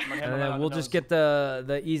gonna hit him And around then we'll the just nose. get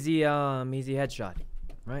the easy headshot,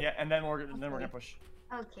 right? Yeah, and then we're gonna push.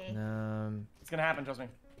 Okay. It's gonna happen, trust me.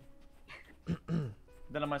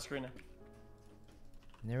 Then on my screen.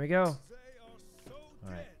 There we go. All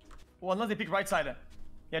right. Well, unless they peek right side.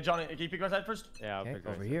 Yeah, Johnny, can you peek right side first? Yeah, I'll Okay, pick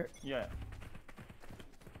over right here. Yeah.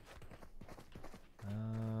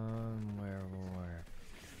 Where?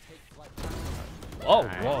 Oh,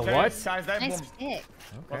 Nice. whoa, Okay, what? Sky's that, Nice boom. pick.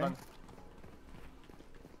 Well Okay. done.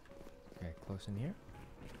 Okay, close in here.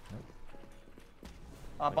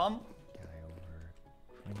 Bomb. Guy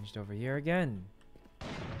over. Ranged over here again.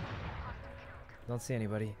 Don't see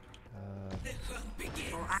anybody.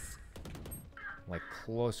 Like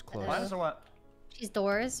close. Minus or what? She's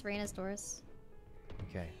doors. Reyna's doors.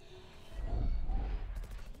 Okay.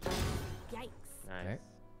 Yikes. Nice.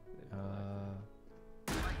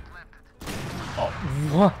 Oh,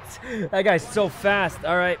 what? That guy's so fast.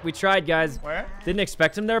 All right, we tried, guys. Where? Didn't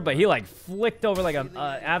expect him there, but he like flicked over like an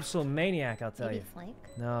absolute maniac. I'll tell Maybe you. flank.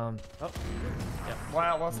 No,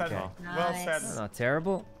 Wow, well said. Okay. Well Nice. said. not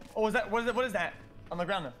terrible. Oh, is that? What is that? On the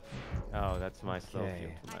ground. Oh, that's my slow Okay.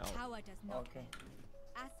 fuel to my ult. Tower does not Okay.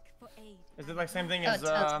 ask for aid. Is it like same thing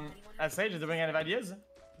Oh, as Sage? Is they bring out ideas?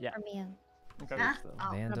 Yeah. For me. Okay. Huh? so.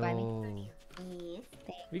 Oh, Vandal. yes.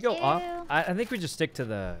 Thank We go you. up. I think we just stick to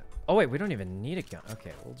the. Oh wait, we don't even need a gun.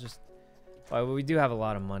 Okay, we'll just. Well, we do have a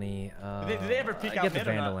lot of money. Did they ever peek I out get the mid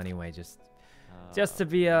or Vandal not? anyway, just Uh, to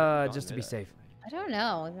be gone just to be mid, safe. I don't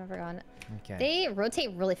know. We've never gone. Okay. They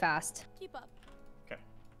rotate really fast. Keep up. Okay.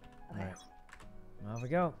 All right. Off we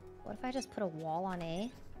go. What if I just put a wall on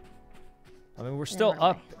A? I mean, we're still run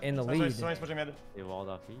up away. in the Somebody's lead. somebody's pushing mid. They walled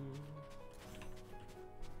off E.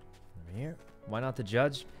 Over here. Why not the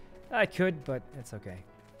judge? I could, but it's okay.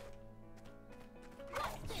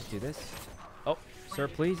 Let's do this. Oh, sir,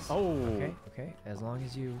 please. Oh. Okay, okay. As long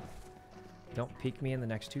as you don't peek me in the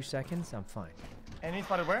next 2 seconds, I'm fine. And he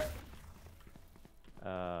spotted where?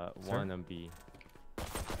 One on B.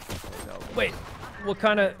 Wait, what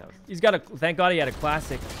kind of? He's got a. Thank God he had a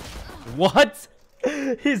classic. What?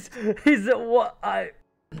 he's what?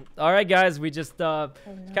 All right, guys, we just kind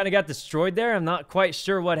of got destroyed there. I'm not quite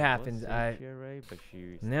sure what happened.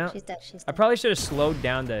 No. She's dead. She's I dead. probably should have slowed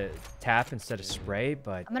down to tap instead of spray,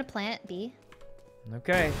 but I'm gonna plant B.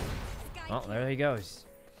 okay. Oh, there he goes.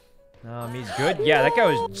 He's good. Yeah, that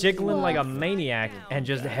guy was jiggling like a maniac and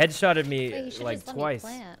just headshotted me Wait, you should like just let me twice.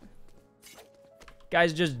 plant.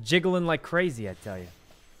 Guy's just jiggling like crazy, I tell you.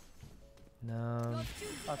 No.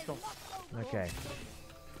 Let's go. Okay.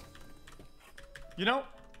 You know,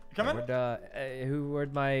 come in.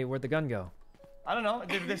 Where'd the gun go? I don't know.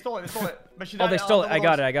 They stole it. They stole it. But she Oh, died they on stole it. double I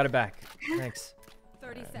got doors. it. I got it back. Thanks.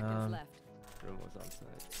 30 seconds left. Room was on site.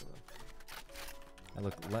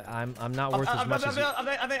 I'm not worth as much as you.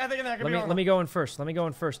 I think I could be wrong. Let me go in first. Let me go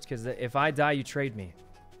in first, because if I die, you trade me.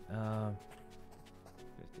 15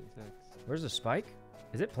 seconds. Where's the spike?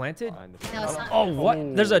 Is it planted? No, it's not. Oh,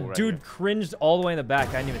 what? There's a right dude here. cringed all the way in the back.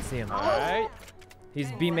 I didn't even see him. Alright.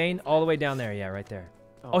 He's B main all the way down there. Yeah, right there.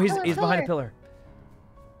 Oh, he's behind a pillar.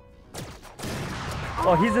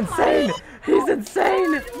 Oh, he's insane. He's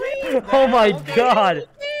insane. Oh my God.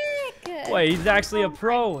 Wait, he's actually a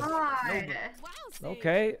pro. God.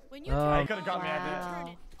 Okay. I could have got me. I Wow.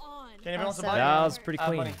 did. Can anyone else So- buy? That was pretty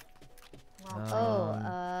clean. Money.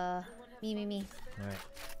 Me. Alright.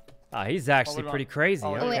 Ah, he's actually pretty crazy.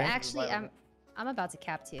 Oh, Oh wait, Okay. actually, I'm about to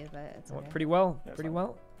cap too, but it's Went okay. pretty well. That's Pretty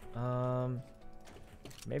fine. well.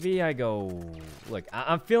 Maybe I go. Look,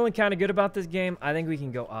 I'm feeling kind of good about this game. I think we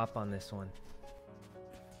can go up on this one.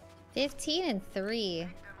 15 and 3.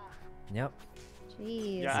 Yep.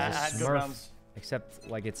 Jeez. Yeah, I had good Smurf. rounds. Except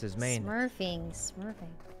like it's his main. Smurfing.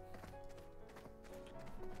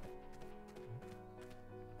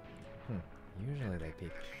 Usually they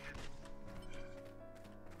peek.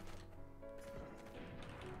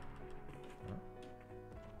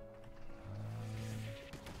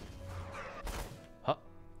 Huh.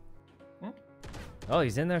 Oh,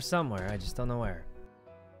 he's in there somewhere. I just don't know where.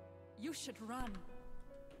 You should run.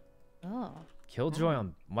 Oh. Killjoy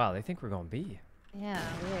on. Wow, they think we're going B. Yeah,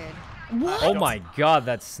 weird. What? Oh my God,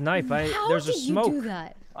 that snipe! How There's a did smoke. you do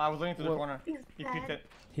that? I was looking through the corner. He peeked it.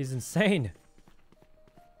 He's insane.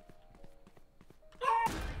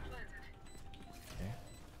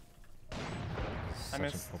 Such an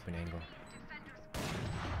missed. open angle.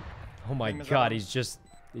 Oh my Game is God, on. he's just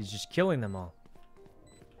killing them all.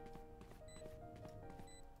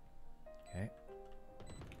 Okay.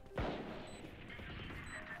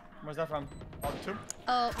 Where's that from? Oh, two?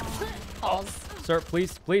 Oh, balls. Sir,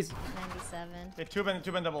 please, please. 97. Yeah, two bend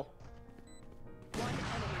double.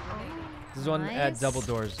 This is one at Nice. double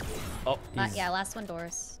doors. Oh, he's, Yeah, last one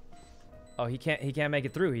doors. oh, he can't make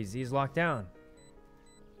it through. He's locked down.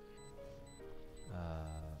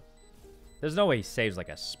 There's no way he saves like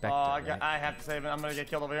a Spectre. Oh, right? I have to save it. I'm gonna get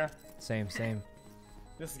killed over here. Same.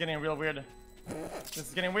 This is getting real weird. This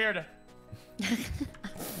is getting weird.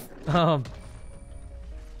 Oh,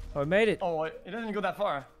 we made it. Oh, it doesn't go that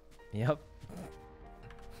far. Yep.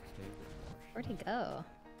 Where'd he go?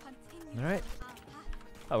 All right.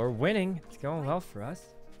 Oh, we're winning. It's going well for us.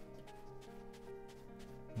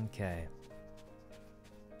 Okay.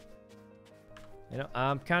 You know,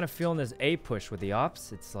 I'm kind of feeling this A push with the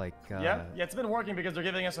ops. It's like Yeah, it's been working because they're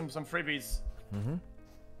giving us some freebies. Mm-hmm.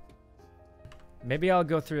 Maybe I'll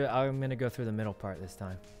go through. I'm gonna go through the middle part this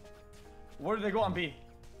time. Where do they go on B?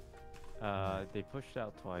 They pushed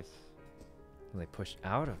out twice. They pushed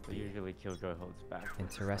out of But B. usually Killjoy holds back.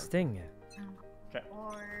 Interesting. Okay.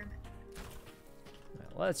 Orb.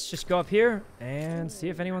 Well, let's just go up here and see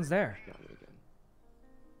if anyone's there. Got it again.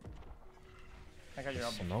 I got your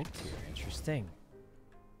elbow. Smoked here. Interesting.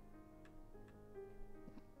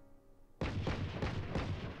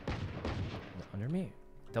 Under me.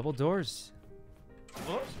 Double doors.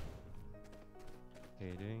 Doors?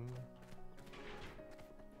 Hating.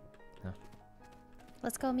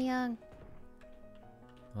 Let's go, Myung.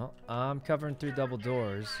 Well, I'm covering through double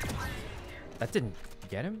doors. That didn't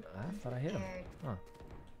get him? I thought I hit him. Huh.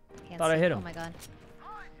 Can't Thought I see. hit Oh him. my god.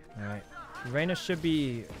 Alright. Reyna should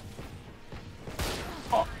be...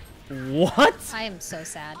 Oh, what? I am so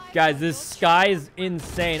sad. Guys, this sky is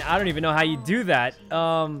insane. I don't even know how you do that.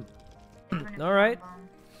 Alright.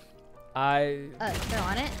 They're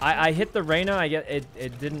on it? I hit the Reyna. I get it.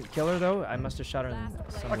 It didn't kill her though. I must have shot her in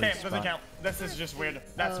some Okay, weird doesn't spot. count. This is just weird.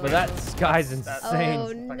 That's But weird. that sky's Oh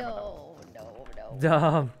insane. no.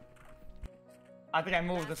 Dumb. I think I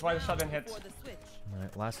moved. That's why the shot didn't hit. Before the switch. All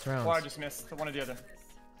right, last round. Or I just missed. One or the other.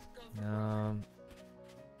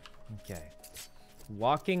 Okay.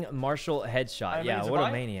 Walking martial headshot. I Yeah, mean, what a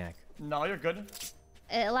buy? maniac. No, you're good.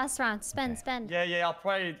 Last round. Spend, Okay. spend. Yeah, I'll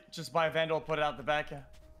probably just buy a Vandal, put it out the back.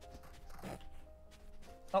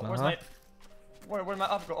 Oh, where's my... Where'd my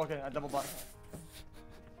up go? Okay, I double bought.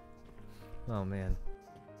 Oh, man.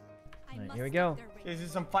 I Alright, must here we get go. their range. This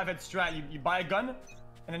is some 5-head strat. You buy a gun, and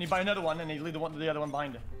then you buy another one, and you leave the other one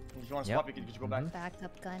behind it. If you want to Yep. swap, you can just go back.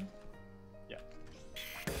 Backup gun. Yeah.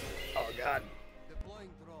 Oh, God.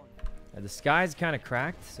 The sky's kind of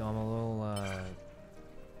cracked, so I'm a little,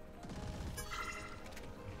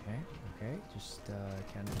 Okay, just,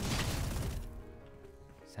 kind of...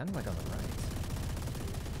 Sounded like on the right.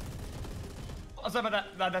 Oh, sorry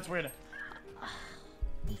about that. That's weird.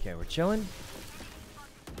 Okay, we're chilling.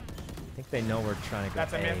 I think they know we're trying to go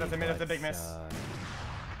That's a miss, that's a miss, that's a but, big miss.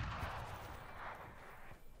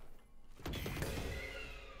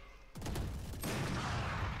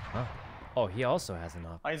 Huh. Oh, he also has an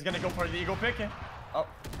op. Oh, he's gonna go for the eagle pick. Oh,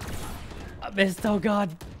 I missed, oh god.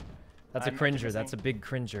 That's a I'm cringer, missing. that's a big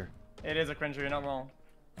cringer. it is a cringer. You're not wrong.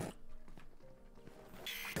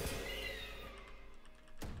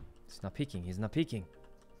 He's not peeking, he's not peeking.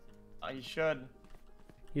 Oh, you should.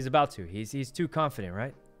 He's about to. He's too confident,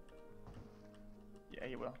 right? Yeah,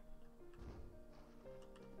 he will.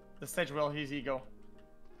 The stage will. He's ego.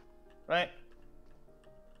 Right?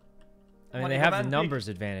 I mean, One they eagle have man, the peek. numbers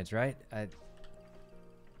advantage, right?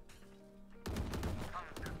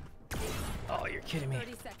 Oh, you're kidding me.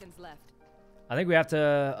 30 seconds left. I think we have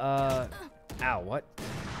to, ow, what?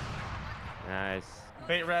 Nice.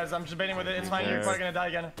 Bait res. I'm just baiting with it. It's fine. You're There. probably gonna die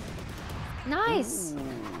again. Nice.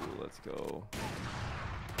 Ooh, let's go.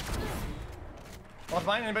 What's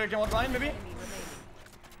mine? Anybody can watch mine, maybe? Enemy remaining.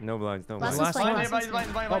 No blinds, no Last blinds. one's Blind, flank, blind, last one's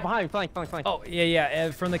blind, blind, flank. Oh, blind. behind, flank. Oh, yeah,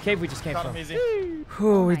 from the cave we just came Got from. him easy.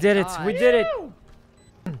 Whew, we my did it, we God. did it. All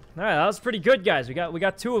right, that was pretty good, guys. We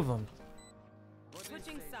got 2 of them.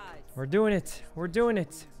 Switching sides. We're doing it. We're doing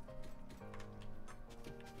it.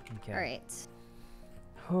 Okay. All right.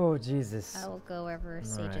 Oh, Jesus. I will go wherever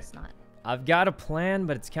Sage Alright. is not. I've got a plan,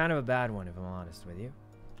 but it's kind of a bad one, if I'm honest with you.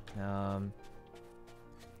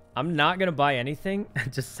 I'm not going to buy anything.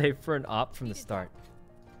 Just save for an op from the start.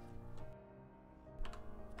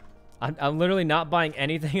 I'm literally not buying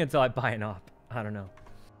anything until I buy an op. I don't know.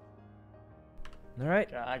 All right.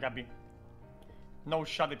 Yeah, I got B. No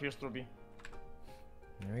shot appears through B.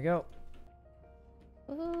 There we go.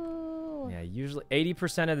 Ooh. Yeah, usually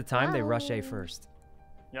 80% of the time they rush A Wow. first.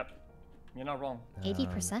 Yep. You're not wrong.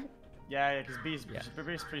 80%? Yeah, because B is Yeah.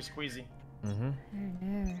 pretty squeezy. Mm-hmm. I don't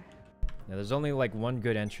know. Yeah, there's only like one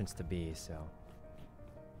good entrance to B, so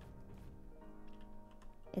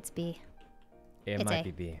It's B. it It's might A.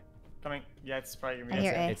 be B. Coming. Yeah, it's probably I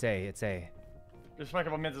hear A. It's A. It's A. There's probably a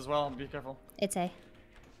couple mids as well. Be careful. It's A.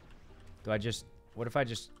 Do I just? What if I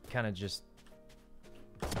just kind of just?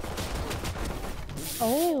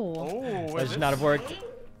 Oh. Oh, That is should it? not have worked.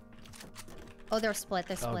 Oh, they're split.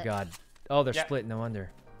 They're Oh split. god. Oh, they're Yeah. split. No wonder.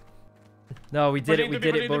 No, we did it. We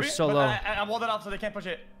did it. But we're so But low. I walled it off so they can't push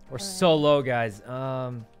it. We're so low, guys.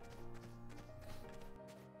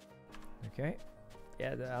 Okay.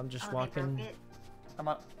 Yeah, I'm just walking. I'm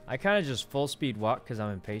up. I kind of just full speed walk because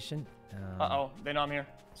I'm impatient. Uh-oh. They know I'm here.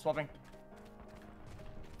 Swapping.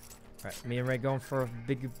 Right, me and Ray going for a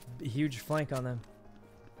big, huge flank on them.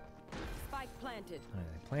 Spike planted. Alright,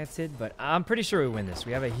 they planted, but I'm pretty sure we win this.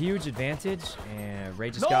 We have a huge advantage, and Ray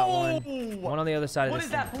just got one. One on the other side What of is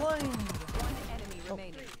this. that blind? One enemy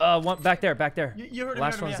remaining. One back there. You heard him.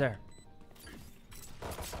 Last you heard one's him, there.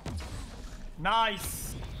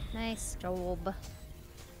 Nice. Nice job.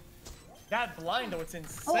 That blind though, it's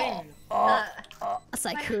insane. A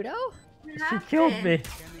Sykkuno? She killed me.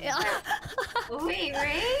 Wait,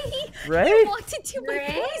 Ray? Ray? He walked into my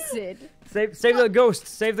Ray? poison. Save the ghost.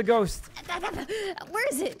 Save the ghost. Where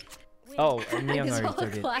is it? Oh, and Neon It's already all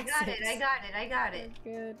took it. I got it, I got it, I got it.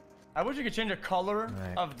 Good. I wish you could change the color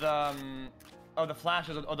Right. of the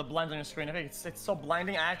flashes or the blinds on your screen. I think it's so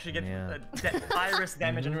blinding. I actually get Yeah. iris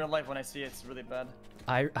damage in real life when I see it. It's really bad.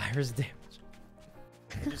 Iris damage.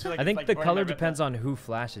 Just feel like I it's, think like, the burning color my retina. depends on who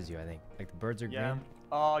flashes you, I think. Like the birds are Yeah. green.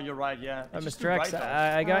 Oh, you're right. Yeah. Oh, It's just Mr. too X, bright, though.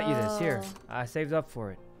 I got you this. Here. Oh. I saved up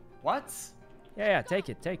for it. What? Yeah, take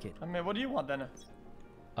it. Take it. I mean, what do you want then?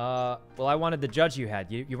 Well, I wanted the judge you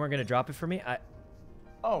had. You weren't going to drop it for me?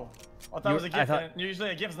 Oh, I thought You- it was a I gift. thought- and usually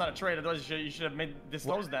a gift is not a trade. Otherwise, you should have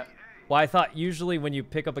disclosed that. Well, I thought usually when you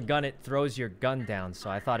pick up a gun, it throws your gun down. So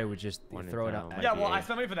I thought it would just throw it up. Yeah, well, I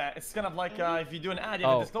spent money for that. It's kind of like if you do an ad, you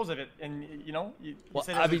have to dispose of it, and you know. Well,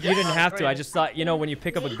 I mean, you didn't have to. I just thought, you know, when you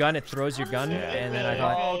pick up a gun, it throws your gun, and then I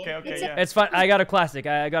thought, oh, okay, yeah. It's fine. I got a classic.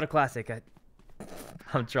 I got a classic.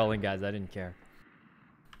 I'm trolling, guys. I didn't care.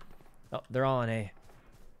 Oh, they're all on A.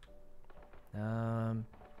 All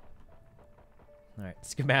right,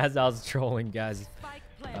 Skamazal's trolling, guys.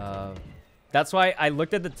 That's why I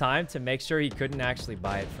looked at the time to make sure he couldn't actually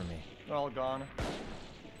buy it for me. They're all gone. All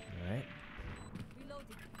right.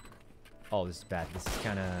 Oh, this is bad. This is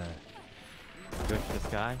kind of Good for this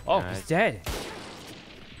guy. Oh, Nice. he's dead.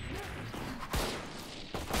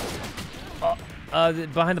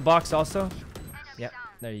 Behind the box also. Yep,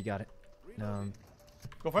 there you got it. Go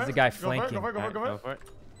for There's it. a guy Go flanking. For it. Go for it.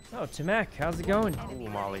 Oh, Tamak, how's it going? Ooh,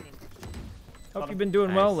 Molly. Hope you've been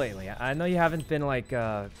doing well lately. I know you haven't been like,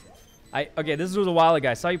 okay, this was a while ago.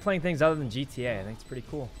 I saw you playing things other than GTA. I think it's pretty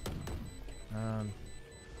cool.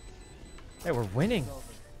 Hey, we're winning.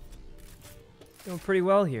 Doing pretty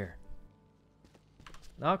well here.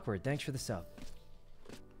 Awkward, thanks for the sub.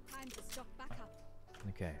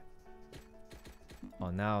 Okay. Oh,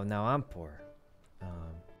 now I'm poor.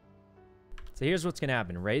 So here's what's gonna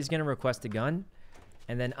happen. Ray's gonna request a gun,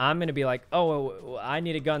 and then I'm gonna be like, oh, I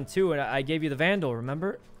need a gun too, and I gave you the Vandal,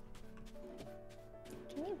 remember?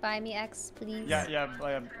 Can you buy me X, please? Yeah,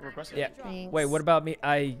 request it. Yeah. Thanks. Wait, what about me?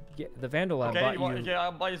 I get the Vandal. Okay, I bought you. okay,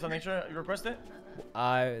 I'll buy you something. Sure, you request it.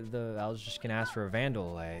 I was just gonna ask for a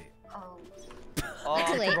Vandal. Oh,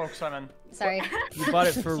 Too late. broke, Simon. Sorry. You bought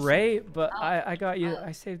it for Ray, but I got you.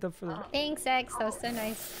 I saved up for the. Thanks, X. That was so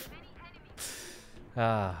nice.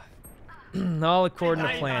 All according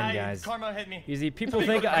to plan, guys. Karma hit me. Easy. People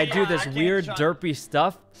think I do this weird, derpy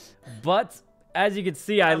stuff, but as you can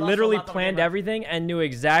see, I literally planned everything and knew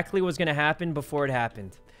exactly what was gonna happen before it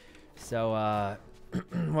happened. So,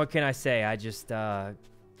 what can I say? I just got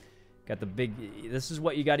the big. This is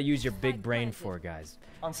what you got to use your big brain for, guys.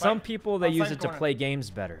 Some people they use it to play games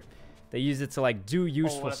better. They use it to like do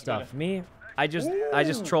useful stuff. Me, I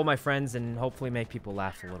just troll my friends and hopefully make people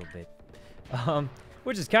laugh a little bit.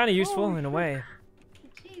 Which is kind of useful in a way.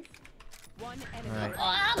 One All enemy. right.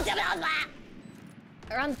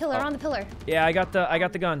 Around the pillar, around the pillar. Yeah, I got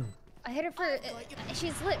the gun. I hit her for.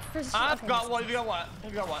 She's lit for. I've got one. You got one.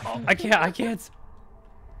 You got one. I can't.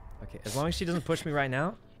 Okay, as long as she doesn't push me right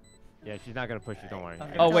now. Yeah, she's not gonna push you. Don't worry.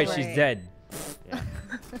 Oh wait, she's dead. Yeah.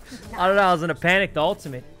 I don't know. I was in a panic. The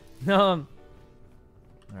ultimate. All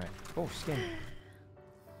right. Oh, skin.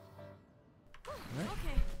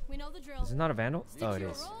 Okay, we know the drill. Is it not a Vandal? Oh, it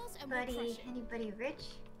is. Buddy, anybody rich?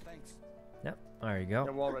 Yep. There you go.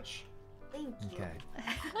 You're well rich. Thank you. Okay.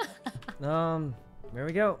 There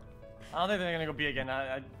we go. I don't think they're gonna go B again.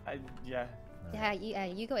 Yeah. Yeah,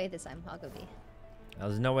 you go A this time. I'll go B.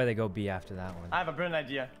 There's no way they go B after that one. I have a brilliant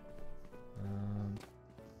idea.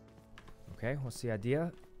 Okay, what's the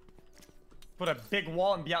idea? Put a big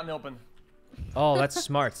wall and be out in the open. Oh, that's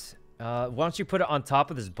smart. Why don't you put it on top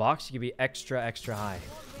of this box? You can be extra high.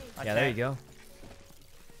 Yeah, there you go.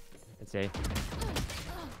 It's A.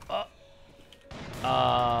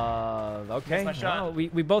 Okay. That's my shot. Well,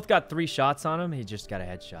 we both got 3 shots on him. He just got a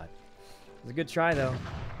headshot. It was a good try, though.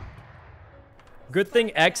 Good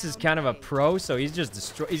thing X is kind of a pro, so he's just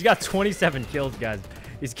destroyed. He's got 27 kills, guys.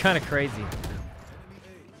 He's kind of crazy.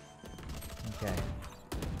 Okay.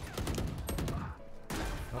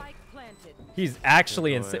 Spike planted. He's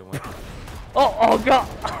actually insane. Oh god.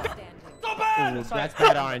 So bad. Ooh, that's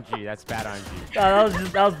bad RNG. That's bad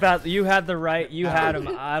RNG. That was bad. You had the right. You had him.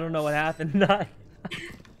 I don't know what happened.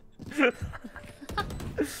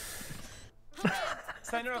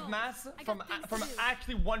 Center of mass from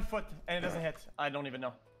actually 1 foot and it doesn't hit. I don't even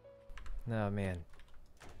know. Oh man.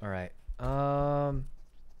 All right.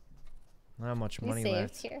 Not much money saved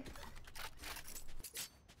left. here.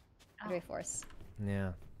 How do we force?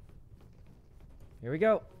 Yeah. Here we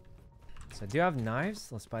go. So do you have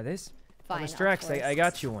knives? Let's buy this. Fine, Mr. I'll X, I force.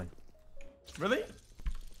 got you one. Really?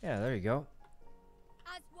 Yeah, there you go.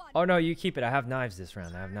 Oh no, you keep it. I have knives this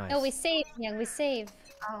round. I have knives. No, we save, Young. We save.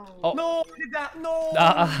 Oh. No, did that? No.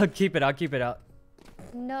 I'll keep it. I'll keep it out.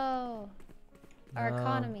 No. Our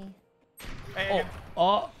economy. Hey,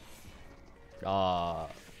 Oh.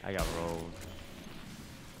 I got rolled.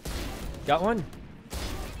 Got one.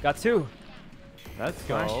 Got 2. Let's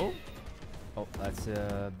go. Oh, that's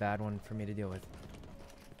a bad one for me to deal with.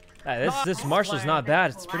 This Marshall's not bad.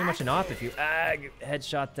 It's pretty much an op if you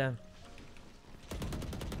headshot them.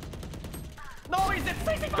 No, he's at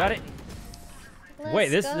 65. Got it. Wait,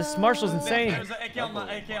 this Marshall's insane. There's an AK on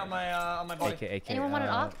my body. AK. Anyone want an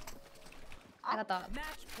op? I got the. Match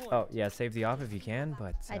point. Oh, yeah, save the op if you can,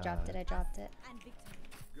 but... I dropped it. I dropped it.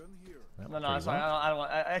 well, No, pretty it's fine. well. I don't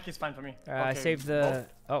want. Actually, it's fine for me. I Okay. saved the...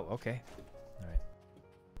 Oh, okay. Alright.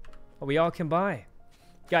 Well, we all can buy.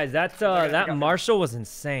 Guys, that that Marshall was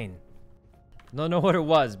insane. Don't know what it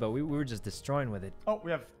was, but we were just destroying with it. Oh,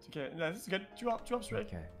 we have. Okay, no, this is good. Two up straight.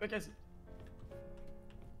 Okay. Wait, guys.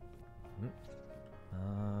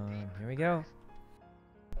 Here we go.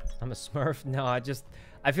 I'm a smurf. No,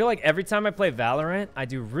 I feel like every time I play Valorant, I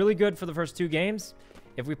do really good for the first 2 games.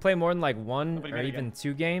 If we play more than like 1 Nobody or made even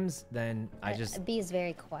 2 games, then I just B is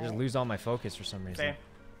very quiet. lose all my focus for some reason. Say.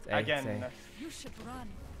 It's A, Again. it's A. You should run.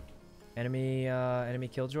 Enemy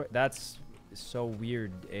killjoy. That's so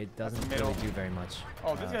weird. It doesn't middle. really do very much.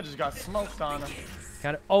 Oh, this guy just got smoked on.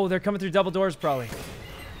 Kind of. Oh, they're coming through double doors probably.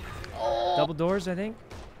 Double doors, I think.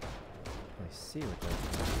 Let me see what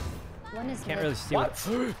they're. One is Can't mid. really see what. Is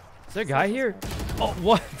there a guy here? Oh,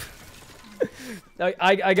 what?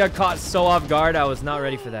 I got caught so off guard. I was not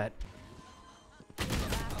ready for that.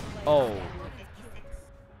 Oh.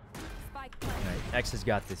 Spike planted. Alright, X has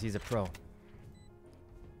got this. He's a pro.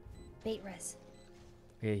 Bait res.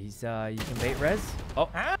 Okay, he's you can bait res. Oh,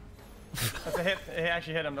 Huh? That's a hit. It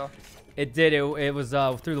actually hit him though. it did. It was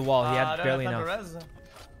through the wall. He had Don't barely have enough. time to res.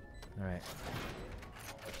 All right.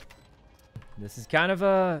 This is kind of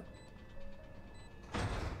a.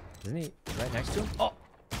 Isn't he right next to him? Oh,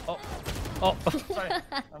 oh, oh. Sorry,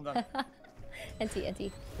 I'm done.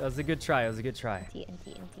 NT. That was a good try. It was a good try.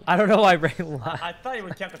 NT. I don't know why Ray lied. I thought you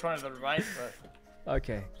would kept the corner to the right, but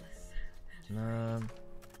Okay.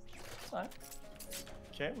 it's fine.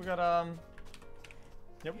 Okay, we got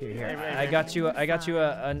Yep. Here. Hey, I got you. I got you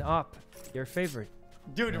an op. Your favorite.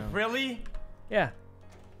 Dude, No. really? Yeah.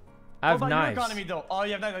 I have What about knives. your economy though? Oh,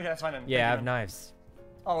 you have knives. Okay, that's fine then. Yeah, I Thank have you. knives.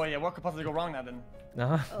 Oh yeah, what could possibly go wrong now then?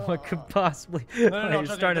 What could possibly? no, You're trust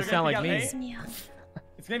me, starting to they're sound gonna like pick me. out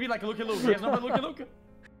It's gonna be like Luke. You guys know about Luke?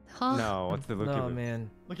 Huh? No, what's the look No, of it? man.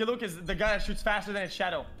 Luke is the guy that shoots faster than his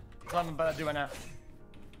shadow. That's what I'm about to do right now.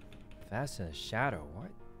 Fast in a shadow.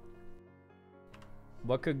 What?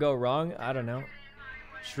 What could go wrong? I don't know.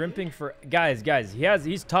 Shrimping for guys.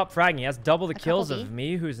 He's top fragging. He has double the kills couple of B.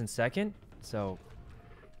 me, who's in second. So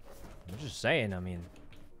I'm just saying. I mean,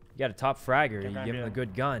 you got a top fragger. You give him a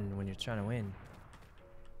good gun when you're trying to win.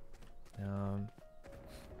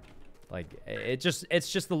 Like it's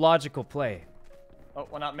just the logical play. Oh,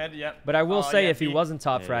 we're not mid yet. But I will say, yeah, if he B. wasn't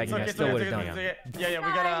top Yeah, fragging, it's I okay, still would have done okay, it. Yeah,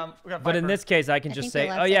 we got But in Viper. this case, I can I just think they say,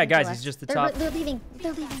 left, oh I yeah, think they guys, left. he's just the They're top. leaving.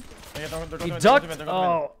 They're leaving. Yeah, they're He going ducked. mid,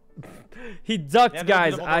 Oh, he ducked, Yeah,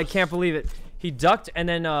 guys. double I doors. can't believe it. He ducked and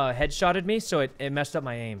then headshotted me, so it messed up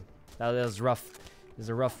my aim. That was rough. It was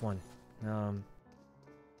a rough one.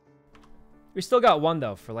 We still got one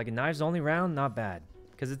though for like a knives only round. Not bad,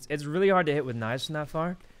 because it's really hard to hit with knives from that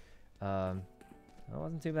far. That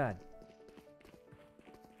wasn't too bad.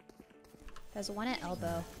 There's one at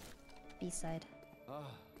elbow. B side. There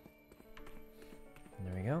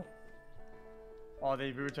we go. Oh,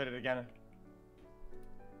 they rotated again.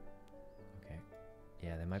 Okay.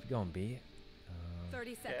 Yeah, they might be going B.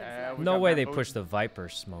 30 seconds Yeah, left. we No got way they bamboozled. pushed the Viper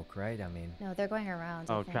smoke, right? I mean, No, they're going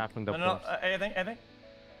around. I Oh, think. trapping No, the no, no. post. I think.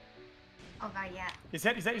 Oh god, yeah. He's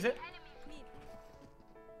hit.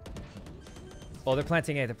 oh, they're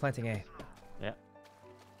planting A. They're planting A. Yeah.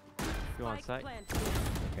 Go on Spike site. planted.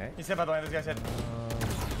 Okay. He's hit by the way. This guy's hit.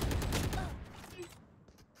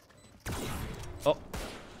 Oh.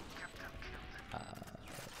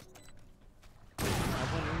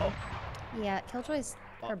 Yeah, Killjoy's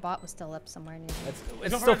her bot was still up somewhere near.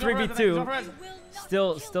 It's still 3v2.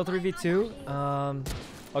 Still 3v2.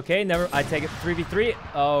 Okay, never. I take it 3v3.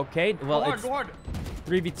 Okay, well Go it's hard.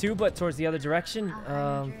 3v2, but towards the other direction. 100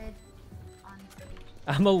 on stage.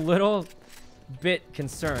 I'm a little bit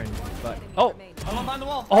concerned, but oh, I'm up on the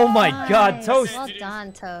wall. oh my God, Nice. Toast! Well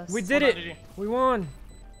done, Toast. We did Well done, it. GG. We won.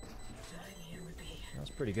 That was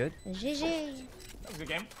pretty good. GG. That was a good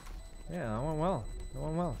game. Yeah, that went well. That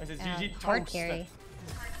went well. This is Yeah, GG hard Toast. carry.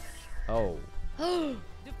 Oh.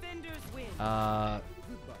 Defenders win.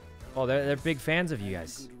 Oh, they're big fans of you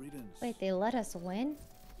guys. Wait, they let us win?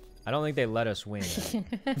 I don't think they let us win.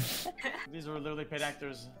 These were literally paid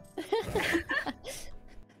actors.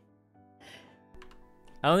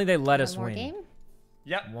 I don't think they let us One more win. game?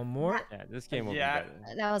 Yep. One more, Yeah, this game will Yeah. be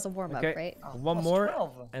better. That was a warm up, okay. right? One Plus more,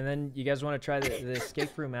 12. and then you guys want to try the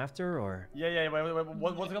escape room after, or? Yeah. Wait.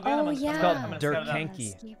 What's it called? Oh, I'm yeah. It's I'm called gonna Dirt set it up.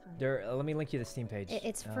 Kenki. Escape room. Let me link you the Steam page.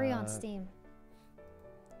 It's free on Steam.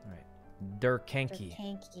 All right, Durkenki.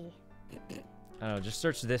 Kanky. I don't know. Just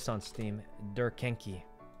search this on Steam. Durkenki.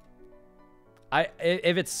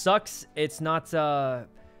 If it sucks, it's not.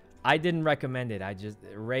 I didn't recommend it.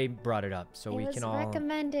 Ray brought it up, so we was can all.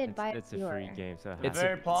 recommended by It's a viewer. free game, so It's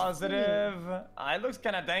Very positive. It looks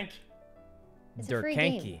kind of dank. It's a They're free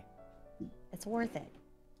kanky. game. It's worth it.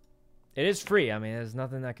 It is free. I mean, there's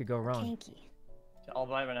nothing that could go wrong. Kanky. I'll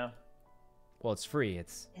buy it right now. Well, it's free.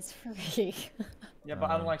 It's. It's free. Yeah,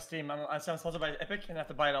 but I don't like Steam. I'm sponsored by Epic and I have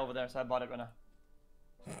to buy it over there, so I bought it right now.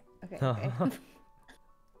 Okay.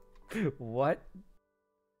 Okay. What?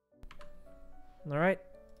 All right.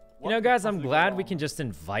 What You know, could guys, I'm possibly go glad we wrong? can just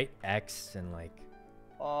invite X and like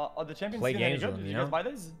Are the champions Play skin any games with good? them, Did you you guys know? buy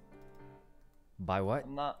these? buy what?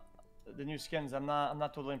 I'm not. The new skins. I'm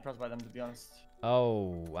not totally impressed by them, to be honest.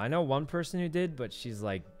 Oh, I know one person who did, but she's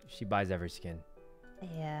like she buys every skin.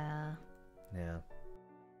 Yeah. Yeah.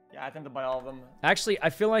 Yeah, I tend to buy all of them. Actually, I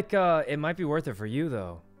feel like it might be worth it for you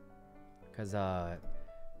though, cause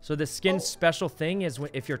so the skin special thing is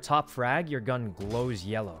if you're top frag, your gun glows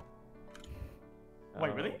yellow.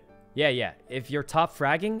 Wait, really? Yeah. If you're top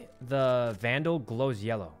fragging, the Vandal glows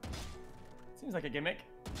yellow. Seems like a gimmick.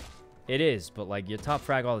 It is, but like you're top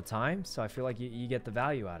frag all the time, so I feel like you get the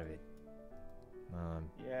value out of it.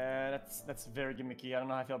 Yeah, that's very gimmicky. I don't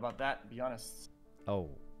know how I feel about that, to be honest. Oh,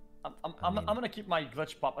 I'm gonna keep my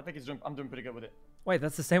glitch pop. I think I'm doing pretty good with it. wait,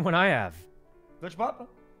 that's the same one I have. Glitch pop?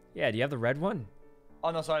 Yeah, do you have the red one?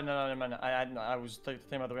 Oh no, sorry, no, man. I was thinking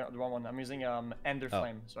about the wrong one. I'm using Ender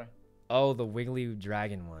Flame. Sorry. Oh, the wiggly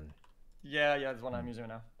dragon one. Yeah, that's the one I'm using right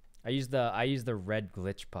now. I use the red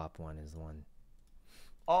glitch pop one is the one.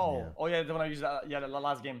 Oh yeah, the one I used. Yeah, the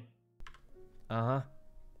last game. Uh-huh.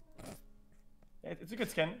 Yeah, it's a good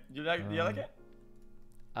skin. Do you like it?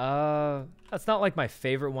 That's not like my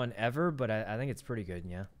favorite one ever, but I think it's pretty good,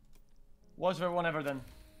 yeah. What's your favorite one ever then?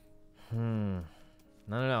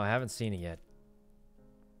 No, I haven't seen it yet.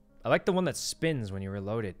 I like the one that spins when you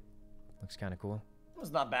reload it. Looks kind of cool. It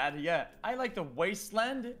was not bad. Yeah, I like the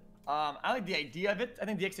Wasteland. I like the idea of it. I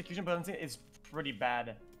think the execution, but is pretty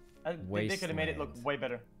bad. They could have made it look way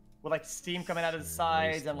better, with like steam coming out of the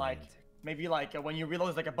sides and like maybe like when you reload,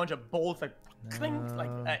 there's like a bunch of bolts like clink,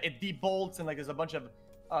 like it debolts and like there's a bunch of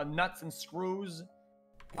nuts and screws.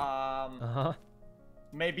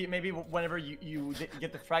 Maybe whenever you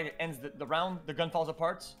get the frag that ends the round, the gun falls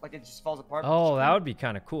apart. Like it just falls apart. Oh, that would be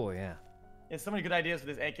kind of cool, yeah. There's so many good ideas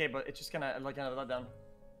with this AK, but it's just kind of let down.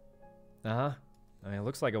 I mean, it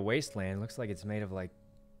looks like a wasteland. It looks like it's made of like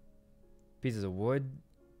pieces of wood.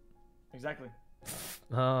 Exactly.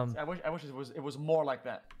 I wish it was more like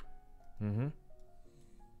that.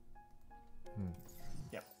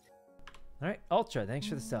 Yep. All right, Ultra, thanks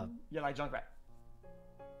for the sub. Yeah, like Junkrat.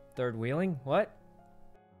 Third wheeling? What?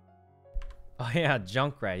 Oh yeah,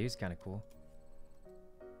 Junkrat. He was kind of cool.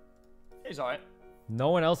 He's alright. No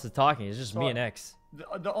one else is talking. It's just me and X.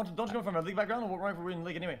 Don't you come from a league background, or what rank were we in the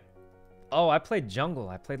league anyway? Oh, I played jungle.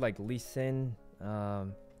 I played like Lee Sin,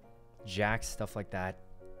 Jax, stuff like that.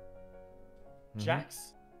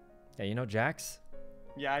 Jax? Yeah, you know Jax?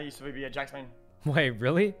 Yeah, I used to be a Jax main. Wait,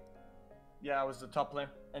 really? Yeah, I was the top player.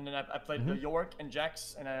 And then I played the York and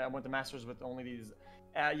Jax, and I went to Masters with only these.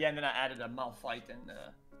 Yeah, and then I added a Malphite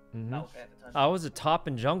and Malphite at the time. I was a top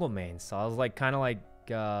and jungle main, so I was like kind of like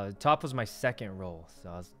top was my second role, so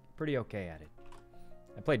I was pretty okay at it.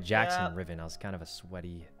 I played Jax and Riven. I was kind of a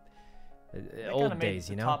sweaty. Old days,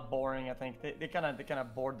 you know. Top boring, I think. They kind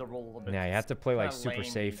of bored the role a little bit. Yeah, you have to play like super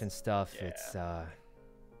safe and stuff. Yeah. It's how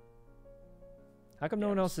come no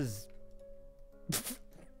one else is?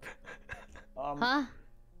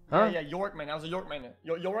 Yeah, York man. I was a York man.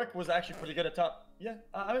 York was actually pretty good at top. Yeah,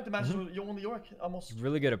 I went to Masters with only York almost.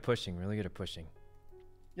 Really good at pushing. Really good at pushing.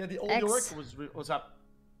 Yeah, the old York was up.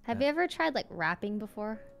 Have you ever tried like rapping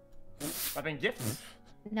before? Rapping gifts?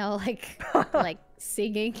 No, like like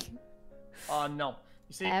singing. No.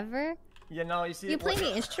 You see? Ever? Yeah, no. You see? You play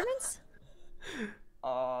any instruments?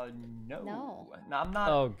 No. No, I'm not.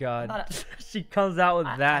 Oh God, not she comes out with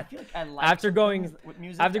that I feel like I like after some going things with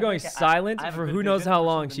music. after I going think silent I have a for good who knows vision how for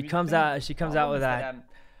long. the She music comes thing. out. She comes out with Problem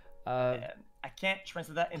that. is that, I can't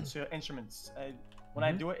translate that into instruments. When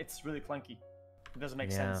I do it, it's really clunky. It doesn't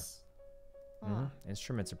make sense.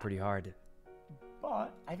 Instruments are pretty hard.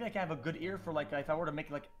 But I feel like I have a good ear for like if I were to make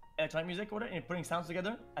like electronic music or and putting sounds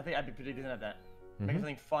together, I think I'd be pretty decent at that. Make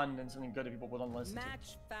something fun and something good that people would want to listen to.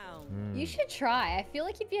 Match found. You should try. I feel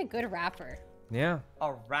like you'd be a good rapper. Yeah.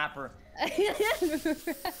 A rapper.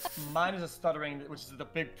 Mine is a stuttering, which is the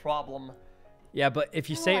big problem. Yeah, but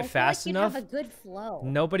if you say it fast enough, have a good flow.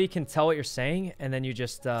 nobody can tell what you're saying, and then you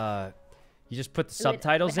just put the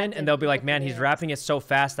subtitles in, and they'll be like, "Man, he's rapping it so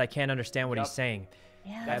fast, I can't understand what he's saying."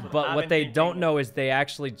 Yeah. But what they don't know is they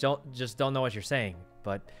actually don't know what you're saying.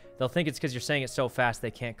 But they'll think it's because you're saying it so fast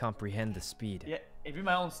they can't comprehend the speed. It'd be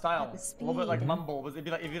my own style. The A little bit like speed. mumble. It'd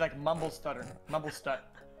be like mumble stutter. Mumble stut.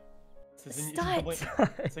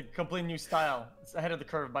 It's a complete new style. It's ahead of the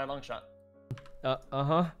curve by a long shot.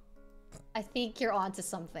 Uh-huh. I think you're onto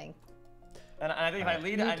something. And I think if I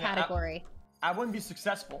lead, New category. I wouldn't be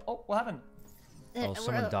successful. Oh, what happened? Oh,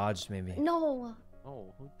 someone dodged maybe. No.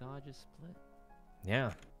 Oh, who dodges split?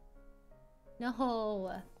 Yeah.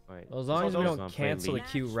 No. Wait. Well, as long as we those don't on play cancel the lead.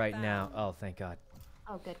 queue right now. Oh, thank God.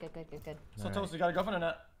 Oh, good. So Alright. Toast, you got a girlfriend or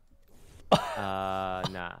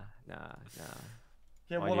not? Nah.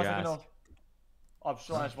 Okay, Why what do else you do you know? ask? Oh, I'm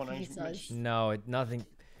sure I just want He to. does. No, nothing.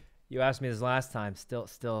 You asked me this last time.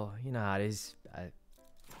 Still, you know how it is.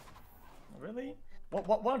 Really? Why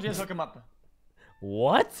don't you just hook him up?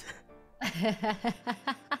 What?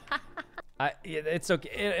 It's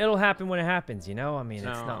okay. It'll happen when it happens, you know? I mean,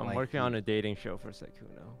 No, it's not I'm like... working on a dating show for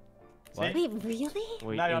Sykkuno. What? Wait, really?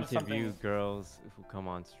 We Now you're onto interview something. girls who come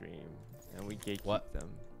on stream, and we gatekeep What? them.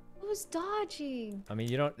 Who's dodging? I mean,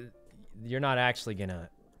 you're not actually gonna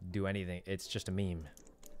do anything. It's just a meme.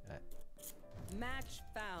 Match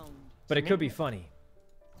found. But it could be funny.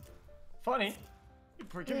 Funny. It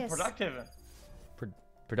could be Yes. productive.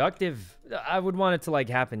 Productive. I would want it to like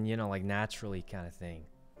happen, you know, like naturally kind of thing.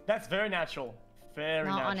 That's very natural. Very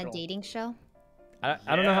Not natural. on a dating show? I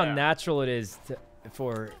don't know how Yeah. natural it is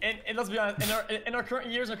for... And let's be honest, in our current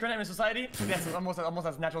years, in our current society, that's almost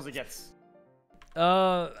as natural as it gets.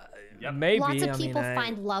 Yep. Maybe. Lots of I mean, people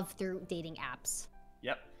find love through dating apps.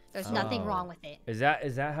 Yep. There's nothing Oh. wrong with it. Is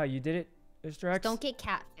that how you did it, Mr. X? Don't get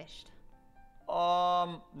catfished.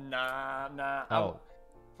 Nah. Oh.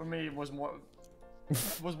 For me, it was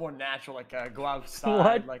more natural. Like go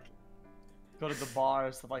outside, What? like go to the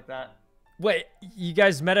bar, stuff like that. Wait, you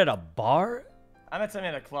guys met at a bar? I met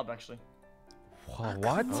somebody at a club actually. Whoa,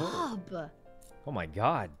 what? Club. Oh my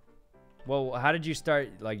God. Well, how did you start?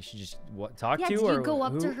 Like, she just talk Yeah, to you, did you or go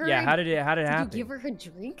up who? to her Yeah, and how did it Did happen? you give her a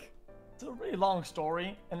drink? It's a really long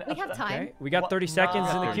story. And We have time. Okay, we got 30 seconds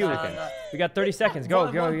in the queue. Nah. We got 30 seconds. Go.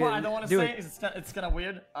 One part I don't want to Do say it. is it's kind of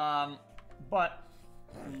weird. But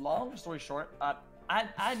long story short,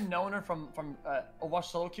 I'd known her from Overwatch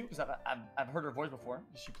solo queue because I've heard her voice before.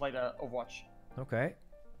 She played Overwatch, Okay.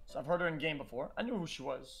 so I've heard her in game before. I knew who she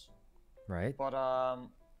was, Right. but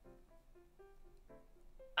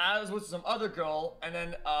I was with some other girl, and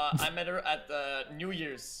then I met her at New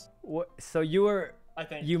Year's. What? So I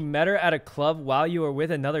think. you met her at a club while you were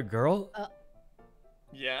with another girl,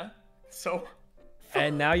 Yeah. So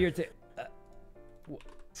and now you're.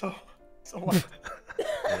 so what?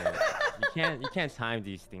 Yeah, you can't time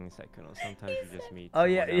these things, Sykkuno. Sometimes you just meet. Oh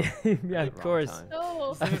yeah, someone else yeah, at of the wrong course. time.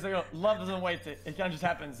 No. Love doesn't wait. It kind of just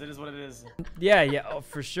happens. It is what it is. Yeah, oh,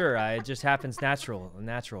 for sure. It just happens natural,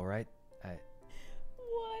 right?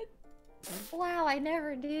 What? Wow, I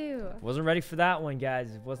never knew. Wasn't ready for that one,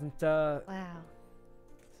 guys. It wasn't. Wow.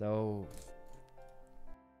 So.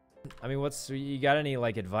 I mean, you got any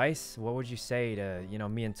like advice? What would you say to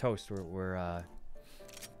me and Toast? We're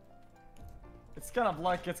It's kind of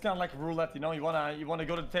like roulette, you know. You wanna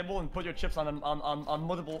go to the table and put your chips on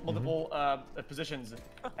multiple positions,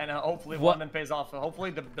 and hopefully one of them pays off.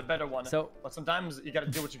 Hopefully the better one. But sometimes you gotta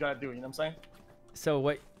do what you gotta do. You know what I'm saying? So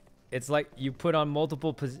what? It's like you put on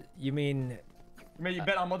multiple. You mean? You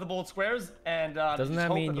bet on multiple squares, and doesn't that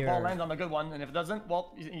hope mean the ball lands on the good one? And if it doesn't,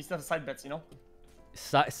 well, you still have side bets, you know.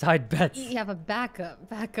 Side bets. You have a backup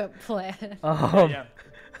plan. Yeah.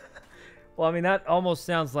 Well, I mean that almost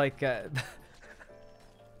sounds like.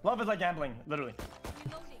 Love is like gambling, literally.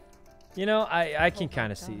 I can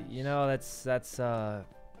kind of see. That's Oh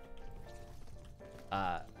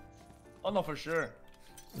no, for sure.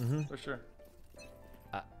 For sure.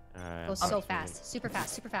 Go so fast. Super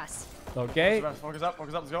fast. Okay. Focus up,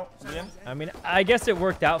 let's go. I mean, I guess it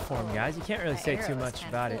worked out for him, guys. You can't really say too much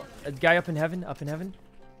about it. A guy up in heaven. All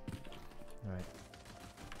right.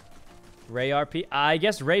 Ray RP. I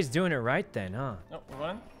guess Ray's doing it right then, huh? Nope, we're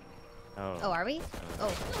running. Oh, are we?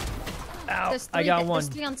 Oh. Ow, There's I got one. There's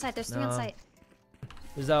three on site. No.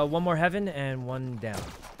 There's one more heaven and one down.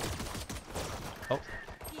 Oh. All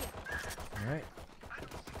right.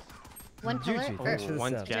 One pillar.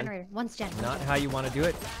 One's Generator. One's gen. Not how you want to do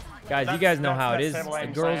it. Guys, you guys know how it is. that's The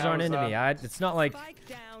what girls I'm aren't saying. into me. It's not like...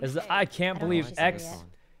 I can't know believe if she's here X... yet.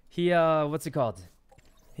 He, what's it called?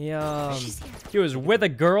 He was with a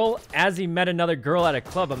girl as he met another girl at a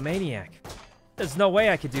club, a maniac. There's no way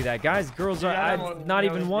I could do that, guys. Girls are... not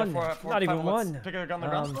even one. Not even one. Pick a gun on the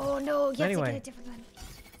ground. Oh no! You have Anyway. to get a different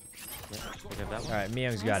gun. All right,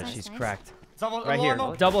 Miyoung's got it. Nice, She's nice. cracked. Someone- Right here.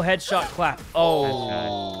 no. Double headshot clap.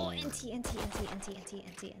 Oh. NT. Oh,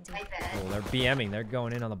 they're BMing. They're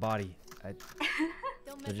going in on the body.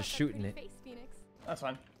 They're just shooting it. That's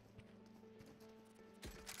fine.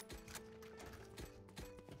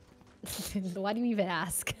 Why do you even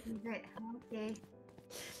ask? Okay.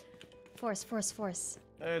 Force, force, force.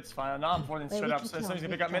 It's fine. Now I'm falling Wait, straight we up. can So as kill, soon as you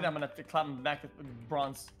we pick up can mid, kill. I'm gonna clap him back with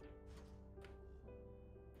bronze.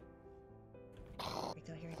 Here we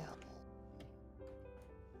go, here we go.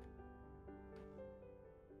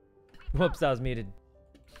 Whoops, I was muted.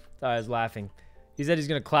 Sorry, I was laughing. He said he's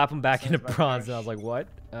gonna clap him back into Sounds like bronze, Irish. and I was like, what?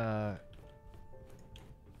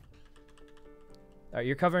 Alright,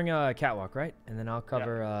 you're covering catwalk, right? And then I'll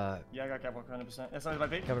cover Yeah, I got cap 100%. That sounds like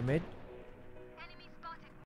bait. cover mid.